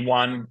going to be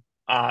one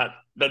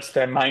that's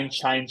their main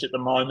change at the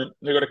moment.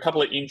 They've got a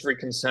couple of injury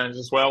concerns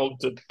as well.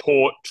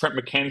 Trent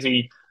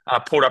McKenzie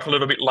pulled up a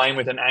little bit lame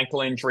with an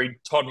ankle injury.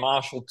 Todd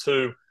Marshall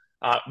too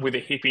with a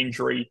hip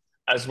injury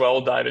as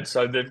well, David.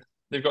 So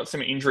they've got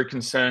some injury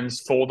concerns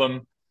for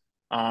them.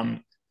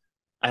 And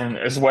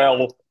as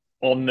well,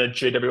 on the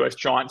GWS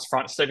Giants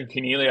front, Stephen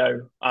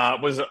Cornelio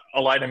was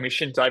a late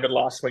admission, David,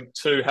 last week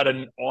too. Had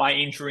an eye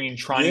injury in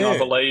training, I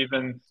believe,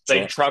 and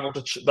he travelled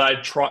to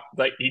try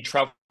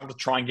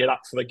and get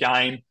up for the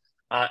game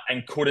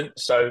and couldn't.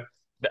 So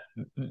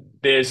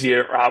there's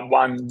your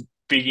one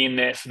big in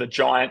there for the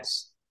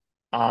Giants.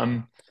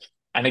 And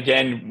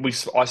again,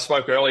 I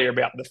spoke earlier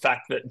about the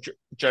fact that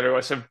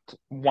GWS have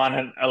won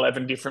at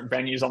 11 different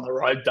venues on the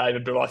road,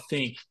 David, but I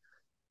think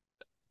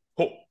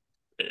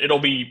it'll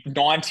be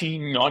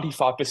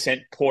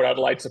 95% Port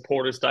Adelaide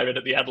supporters, David,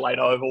 at the Adelaide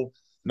Oval.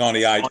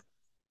 98.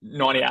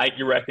 98,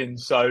 you reckon?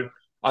 So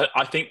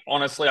I think,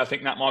 honestly,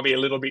 that might be a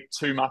little bit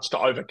too much to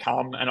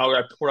overcome. And I'll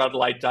go Port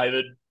Adelaide,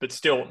 David, but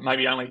still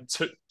maybe only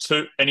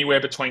two anywhere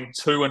between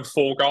 2 and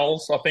 4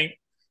 goals, I think.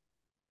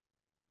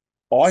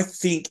 I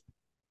think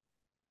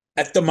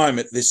at the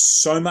moment there's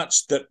so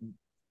much that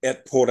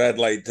at Port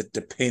Adelaide that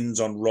depends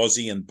on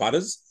Rozzy and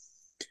Butters.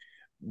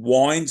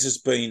 Wines has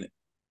been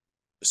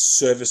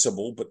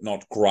serviceable but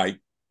not great,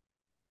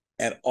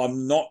 and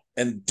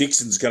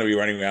Dixon's going to be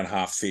running around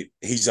half fit.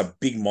 He's a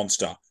big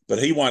monster, but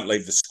he won't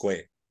leave the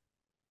square.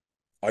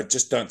 I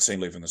just don't see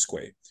him leaving the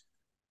square.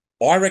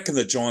 I reckon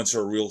the Giants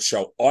are a real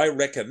show. I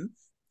reckon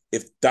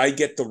if they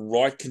get the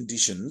right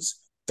conditions,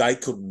 they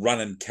could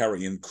run and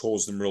carry and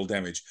cause them real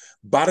damage.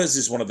 Butters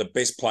is one of the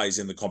best players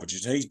in the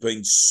competition. He's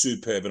been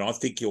superb, and I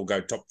think he'll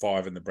go top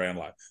 5 in the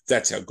Brownlow.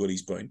 That's how good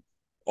he's been.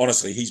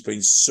 Honestly, he's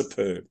been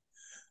superb.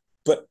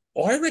 But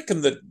I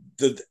reckon that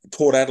the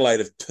Port Adelaide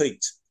have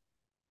peaked.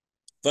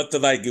 What do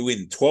they go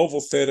in? 12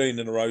 or 13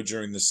 in a row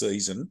during the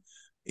season,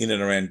 in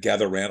and around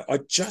Gather Round.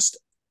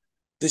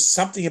 There's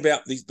something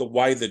about the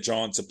way the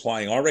Giants are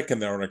playing. I reckon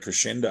they're on a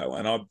crescendo,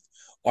 and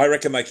I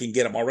reckon they can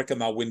get them. I reckon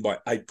they'll win by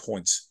 8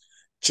 points,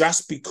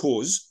 just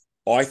because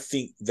I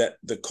think that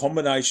the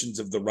combinations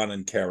of the run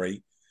and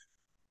carry,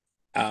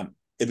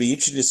 it'd be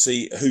interesting to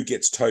see who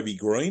gets Toby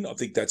Green. I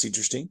think that's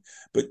interesting.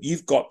 But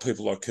you've got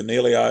people like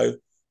Cornelio,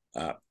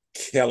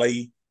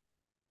 Kelly,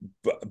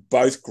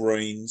 both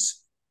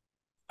Greens,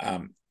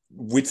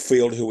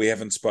 Whitfield, who we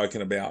haven't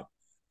spoken about,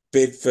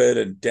 Bedford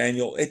and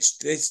Daniel.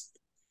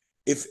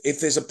 If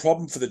there's a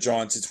problem for the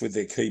Giants, it's with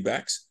their key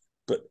backs.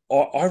 but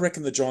I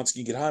reckon the Giants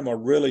can get home. I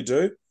really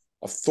do.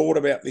 I've thought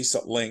about this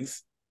at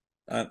length,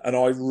 and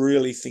I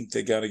really think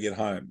they're going to get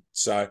home.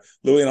 So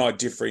Louis and I are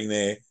differing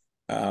there.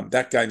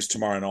 That game's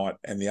tomorrow night,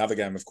 and the other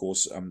game, of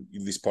course,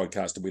 this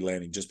podcast will be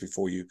landing just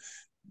before you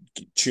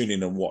tune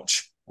in and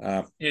watch.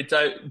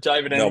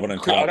 David, Melbourne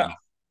and Carlton.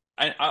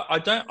 I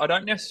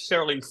don't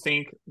necessarily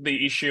think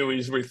the issue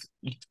is with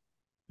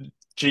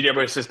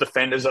GWS's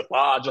defenders at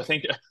large. I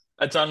think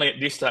it's only at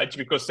this stage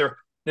because they're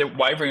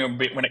wavering a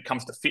bit when it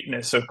comes to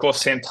fitness. So of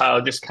course, Sam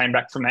Taylor just came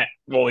back from that.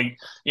 Well, he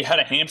had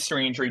a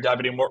hamstring injury,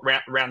 David, in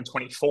round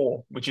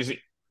 24, which is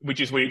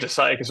weird to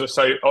say because we're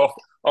so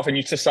often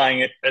used to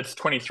saying it's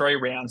 23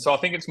 rounds. So I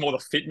think it's more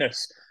the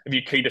fitness of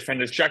your key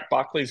defenders. Jack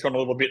Buckley's gone a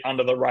little bit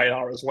under the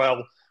radar as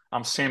well.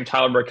 Sam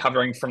Taylor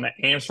recovering from that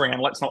hamstring,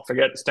 and let's not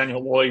forget it's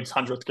Daniel Lloyd's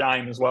 100th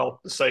game as well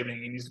this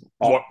evening in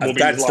what will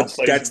be his last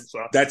season.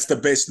 That's the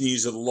best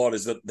news of the lot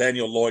is that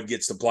Daniel Lloyd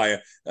gets to play,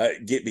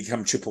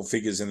 become triple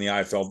figures in the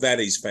AFL. That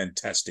is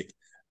fantastic,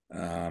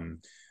 I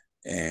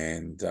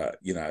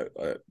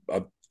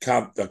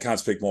can't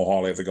speak more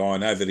highly of the guy. I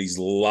know that he's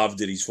loved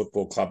at his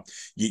football club.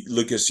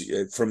 Lucas,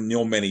 from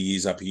your many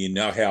years up here, you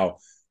know how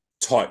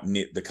tight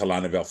knit the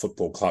Kelowna Valley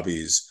Football Club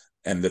is,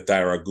 and that they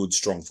are a good,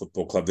 strong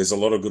football club. There's a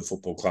lot of good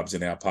football clubs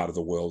in our part of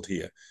the world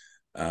here.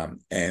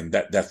 And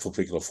that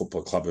particular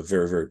football club are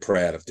very, very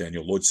proud of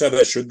Daniel Lloyd. So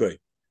they should be.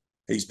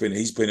 He's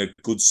been a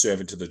good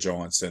servant to the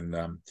Giants. And,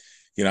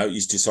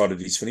 he's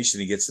decided he's finished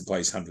and he gets to play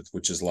his 100th,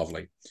 which is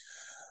lovely.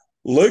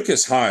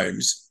 Lucas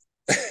Holmes,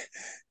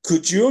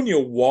 could you in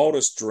your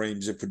wildest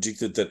dreams have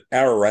predicted that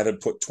Ararat had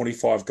put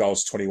 25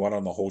 goals, 21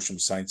 on the Horsham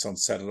Saints on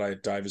Saturday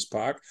at Davis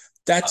Park?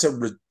 That's a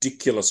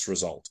ridiculous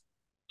result.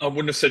 I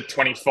wouldn't have said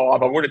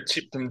 25. I would have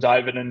tipped them,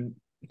 David, and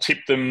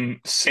tipped them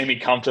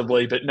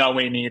semi-comfortably, but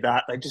nowhere near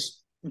that. They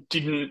just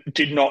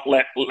did not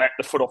let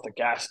the foot off the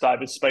gas,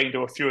 David. Speaking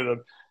to a few of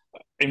them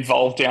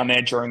involved down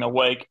there during the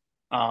week,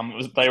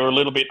 they were a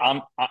little bit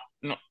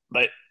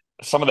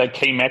some of their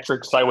key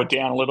metrics they were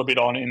down a little bit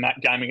on in that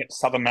game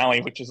against Southern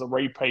Mallee, which is a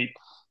repeat,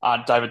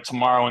 David,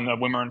 tomorrow in the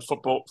Women's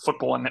Football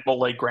and Netball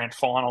League Grand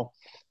Final.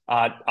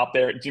 Up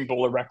there at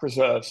Dimboola Rec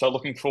Reserve. So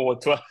looking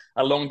forward to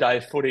a long day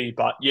of footy,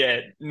 but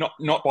yeah,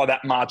 not by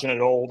that margin at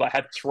all. They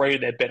had three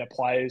of their better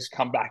players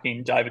come back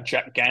in. David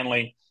Jack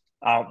Ganley,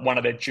 one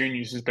of their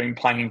juniors, has been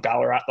playing in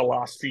Ballarat the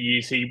last few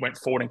years. He went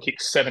forward and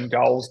kicked 7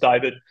 goals,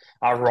 David.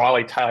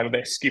 Riley Taylor,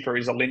 their skipper,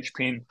 is a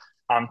linchpin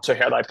to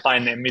how they play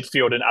in their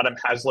midfield, and Adam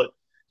Haslett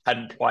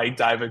hadn't played,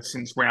 David,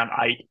 since round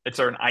 8. It's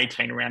an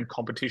 18-round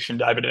competition,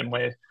 David, and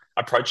we're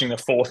approaching the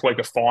 4th week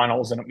of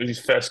finals, and it was his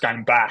first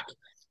game back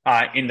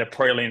in the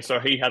prelim. So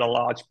he had a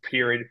large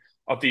period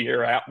of the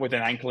year out with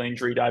an ankle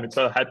injury, David.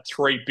 So they had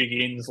 3 big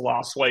ins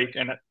last week,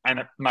 and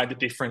it made the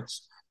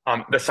difference.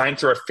 The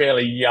Saints are a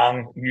fairly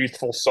young,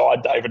 youthful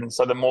side, David, and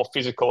so the more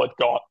physical it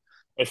got,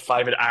 it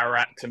favoured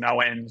Ararat to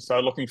no end. So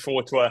looking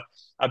forward to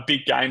a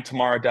big game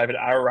tomorrow, David.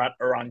 Ararat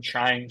are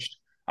unchanged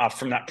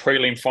from that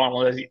prelim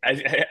final,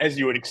 as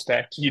you would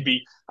expect. You'd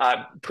be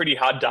pretty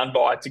hard done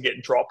by to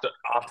get dropped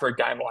after a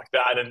game like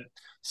that, and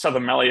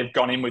Southern Mallee have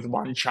gone in with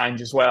 1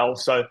 change as well.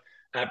 So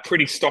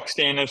pretty stock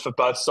standard for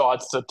both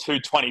sides. It's a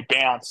 220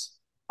 bounce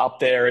up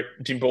there at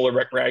Dimboola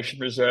Recreation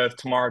Reserve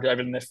tomorrow,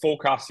 David, and they're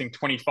forecasting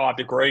 25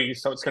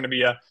 degrees. So it's going to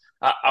be a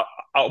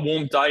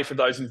warm day for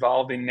those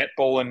involved in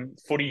netball and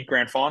footy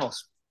grand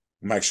finals.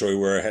 Make sure you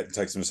wear a hat and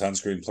take some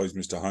sunscreen, please,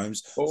 Mr.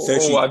 Holmes.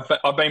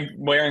 I've been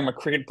wearing my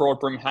cricket broad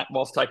brim hat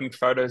whilst taking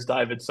photos,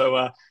 David.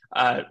 So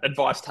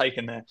advice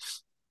taken there.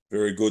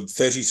 Very good.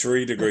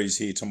 33 degrees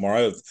here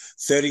tomorrow.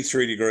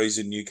 33 degrees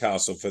in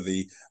Newcastle for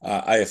the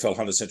AFL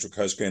Hunter Central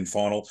Coast Grand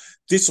Final.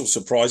 This will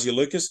surprise you,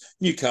 Lucas.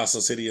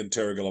 Newcastle City and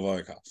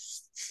Terrigalavoca.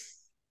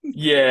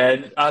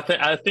 Yeah,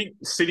 I think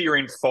City are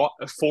in 4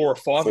 or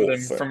 5 of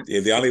them.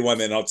 The only one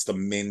they're not's the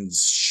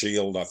men's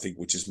shield, I think,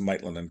 which is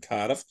Maitland and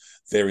Cardiff.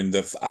 They're in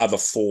the other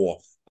 4.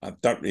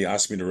 Don't really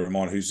ask me to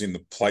remind who's in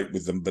the plate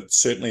with them, but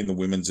certainly in the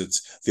women's,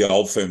 it's the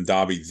Old Firm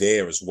derby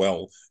there as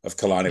well of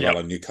Kelowna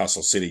Valley and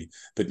Newcastle City.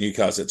 But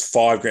Newcastle, it's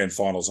 5 grand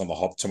finals on the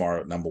hop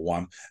tomorrow at number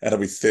 1, and it'll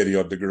be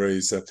 30-odd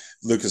degrees. So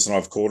Lucas and I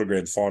have caught a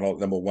grand final at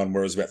number 1,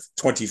 where it was about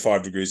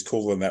 25 degrees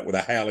cooler than that with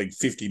a howling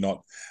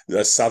 50-knot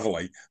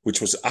southerly,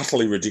 which was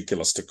utterly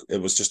ridiculous.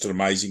 It was just an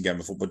amazing game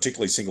of football,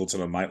 particularly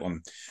Singleton and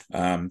Maitland,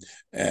 in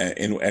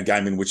a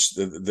game in which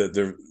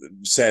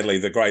sadly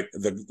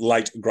the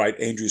late great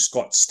Andrew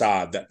Scott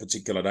starred that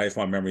particular day, if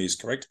my memory is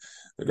correct,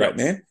 the great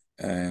man.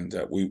 And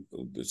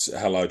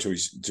hello to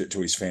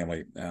his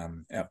family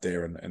out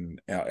there, and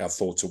our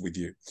thoughts are with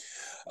you.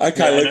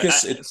 Okay,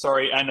 Lucas.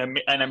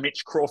 And a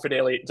Mitch Crawford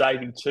Elliott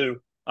Davey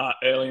too,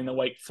 early in the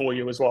week for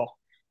you as well.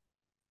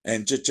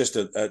 And just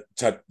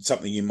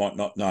something you might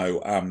not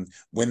know,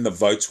 when the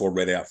votes were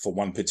read out for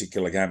one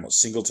particular game, it was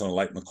Singleton and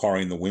Lake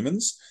Macquarie in the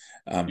women's.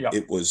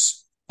 It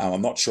was,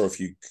 I'm not sure if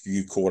you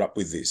caught up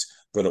with this,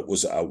 but it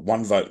was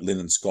 1 vote Lynn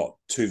and Scott,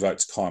 2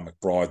 votes Kai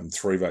McBride, and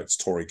 3 votes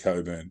Tori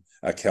Calburn.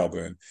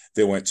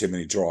 There weren't too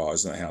many dry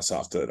eyes in the house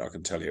after that. I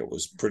can tell you, it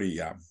was pretty.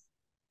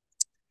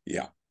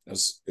 It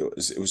was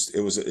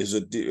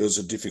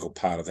a difficult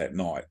part of that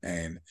night,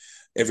 and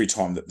every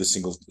time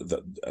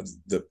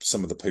that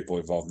some of the people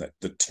involved in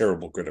the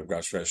terrible grit of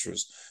grass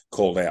was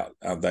called out,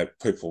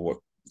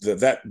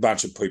 that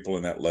bunch of people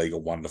in that league are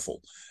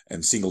wonderful.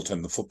 And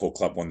Singleton, the football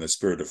club, won the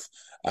Spirit of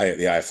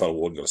the AFL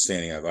award and got a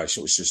standing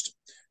ovation. It was just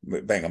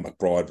Banger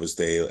McBride was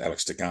there,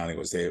 Alex Degani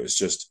was there. It was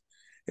just,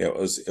 it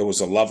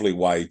was a lovely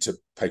way to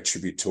pay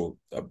tribute to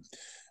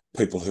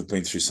people who've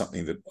been through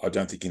something that I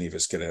don't think any of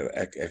us can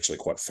actually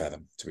quite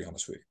fathom, to be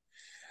honest with you.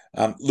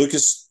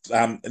 Lucas,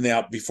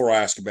 now before I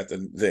ask about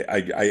the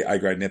A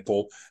grade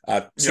netball,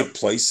 tip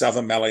please,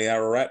 Southern Mallee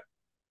Ararat.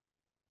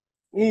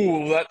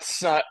 Ooh,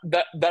 that's a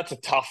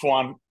tough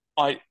one.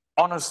 I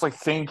honestly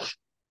think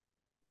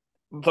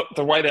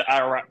the way that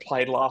Ararat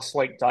played last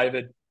week,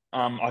 David,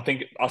 I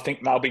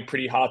think they'll be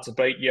pretty hard to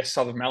beat. Yes,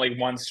 Southern Mallee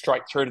won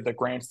straight through to the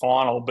grand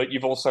final, but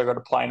you've also got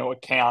to play into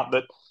account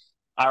that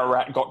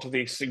Ararat got to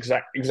this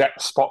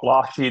exact spot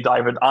last year,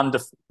 David.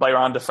 They were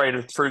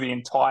undefeated through the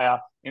entire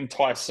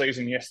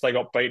season. Yes, they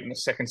got beat in the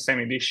second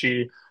semi this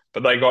year,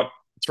 but they got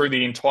through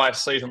the entire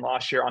season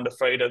last year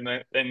undefeated,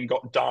 and then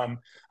got done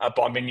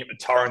by Minyip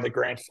Matara in the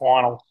grand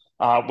final,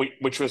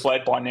 which was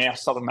led by now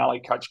Southern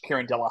Mallee coach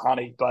Kieran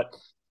Delahunty. But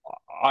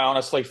I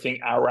honestly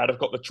think Ararat have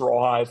got the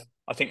drive.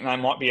 I think they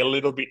might be a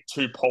little bit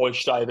too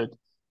polished, David.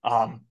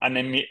 And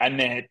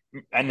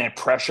their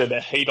pressure,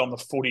 their heat on the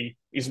footy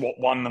is what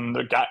won them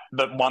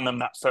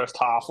that first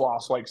half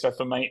last week. So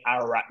for me,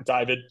 Ararat,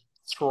 David,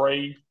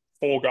 3-4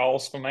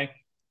 goals for me.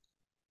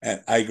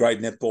 And A grade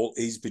netball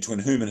is between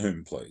whom and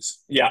whom,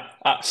 please? Yeah,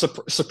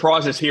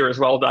 surprises here as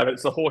well, David.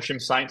 It's the Horsham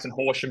Saints and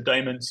Horsham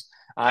Demons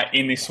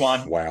in this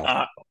one.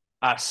 Wow.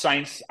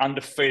 Saints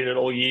undefeated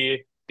all year.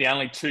 The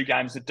only 2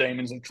 games the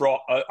Demons have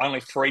dropped,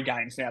 only 3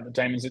 games now the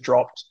Demons have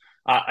dropped,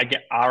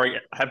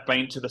 have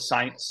been to the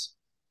Saints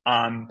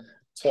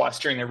twice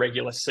during the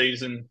regular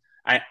season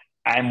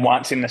and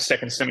once in the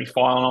second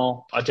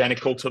semi-final,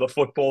 identical to the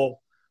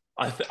football.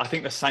 I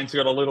think the Saints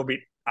have got a little bit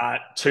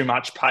too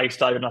much pace,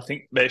 David, and I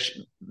think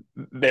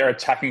their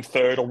attacking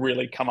third will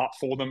really come up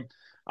for them.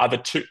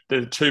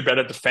 The two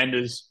better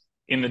defenders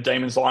in the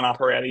Demons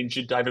lineup are out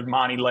injured. David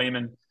Marnie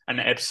Lehman and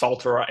Ed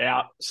Salter are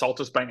out.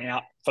 Salter's been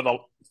out for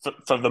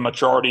the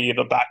majority of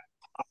the back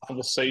half of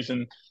the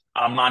season.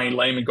 Marnie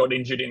Lehman got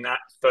injured in that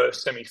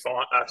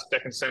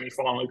second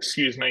semi-final,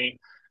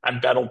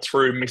 and battled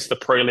through, missed the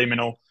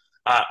preliminal.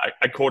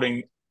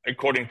 According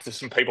to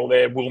some people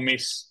there, will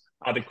miss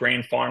the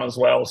grand final as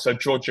well. So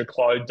Georgia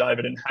Clode,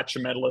 David, and Hatcher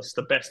medalist,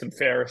 the best and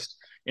fairest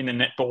in the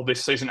netball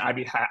this season.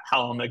 Abby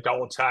Hallam, their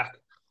goal attack,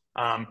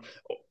 I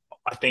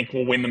think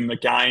will win them the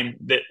game.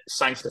 The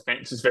Saints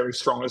defence is very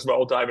strong as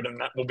well, David, and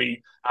that will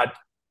be,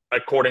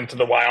 according to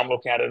the way I'm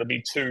looking at it, it'll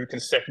be 2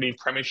 consecutive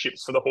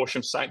premierships for the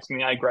Horsham Saints in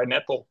the A grade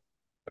netball.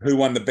 Who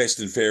won the best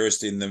and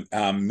fairest in the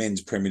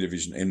men's Premier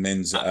Division, in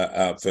men's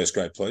first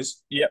grade,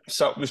 please? Yep,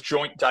 so it was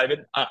joint,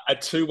 David. A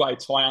 2-way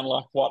tie,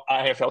 unlike what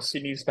AFL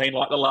Sydney's been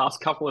like the last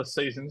couple of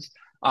seasons.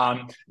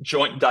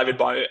 Joint, David,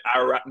 by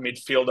Ararat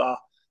midfielder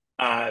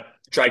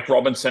Jake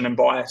Robinson, and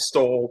by a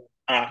stall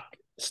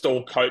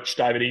coach,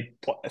 David. He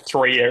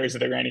 3 areas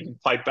of the ground. He can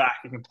play back,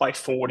 he can play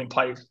forward, and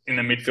play in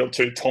the midfield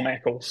too. Tom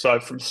Eccles, so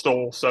from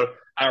Stall. So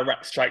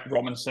Ararat's Jake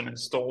Robinson and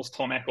Stall's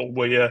Tom Eccles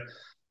were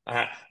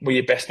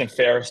your best and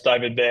fairest,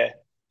 David, there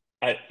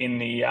in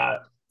the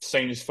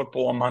seniors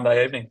football on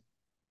Monday evening.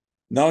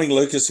 Knowing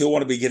Lucas, he'll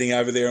want to be getting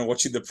over there and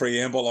watching the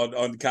preamble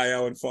on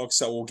KO and Fox,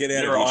 so we'll get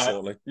out of here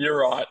shortly. You're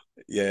right.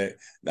 Yeah.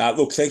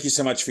 Look, thank you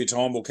so much for your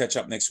time. We'll catch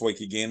up next week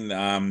again.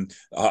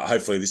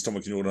 Hopefully this time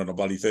we can do it on a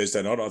bloody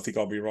Thursday night. I think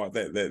I'll be right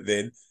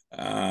then.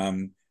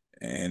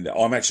 And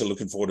I'm actually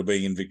looking forward to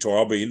being in Victoria.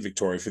 I'll be in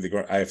Victoria for the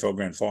AFL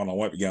Grand Final. I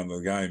won't be going to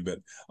the game, but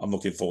I'm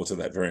looking forward to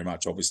that very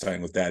much. I'll be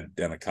staying with Dad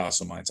down at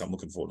Castlemaine, so I'm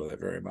looking forward to that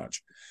very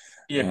much.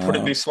 Yeah, put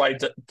it this way,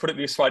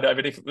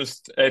 David. If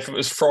it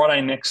was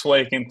Friday next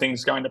week and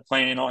things going to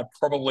plan, I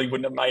probably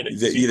wouldn't have made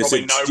it. You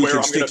probably know where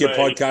I'm going to be.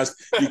 Podcast.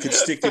 You could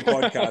stick your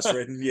podcast,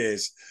 Redden.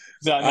 Yes.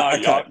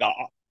 No.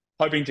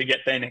 Hoping to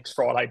get there next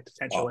Friday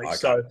potentially. Okay.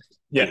 So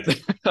yeah,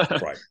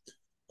 great.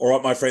 All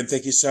right, my friend,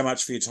 thank you so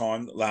much for your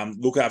time.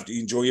 Look after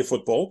you, enjoy your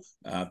football.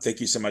 Thank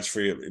you so much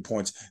for your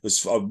points.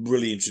 I'm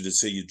really interested to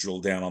see you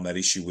drill down on that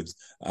issue with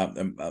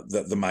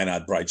the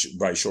Maynard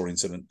Brayshaw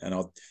incident.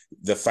 And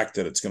the fact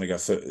that it's going to go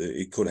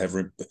it could have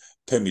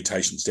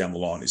permutations down the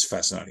line is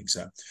fascinating.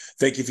 So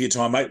thank you for your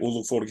time, mate. We'll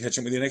look forward to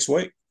catching with you next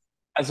week.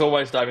 As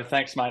always, David,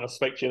 thanks, mate. I'll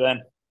speak to you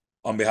then.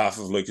 On behalf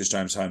of Lucas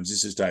James Holmes,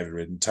 this is David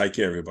Redden. Take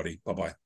care, everybody. Bye-bye.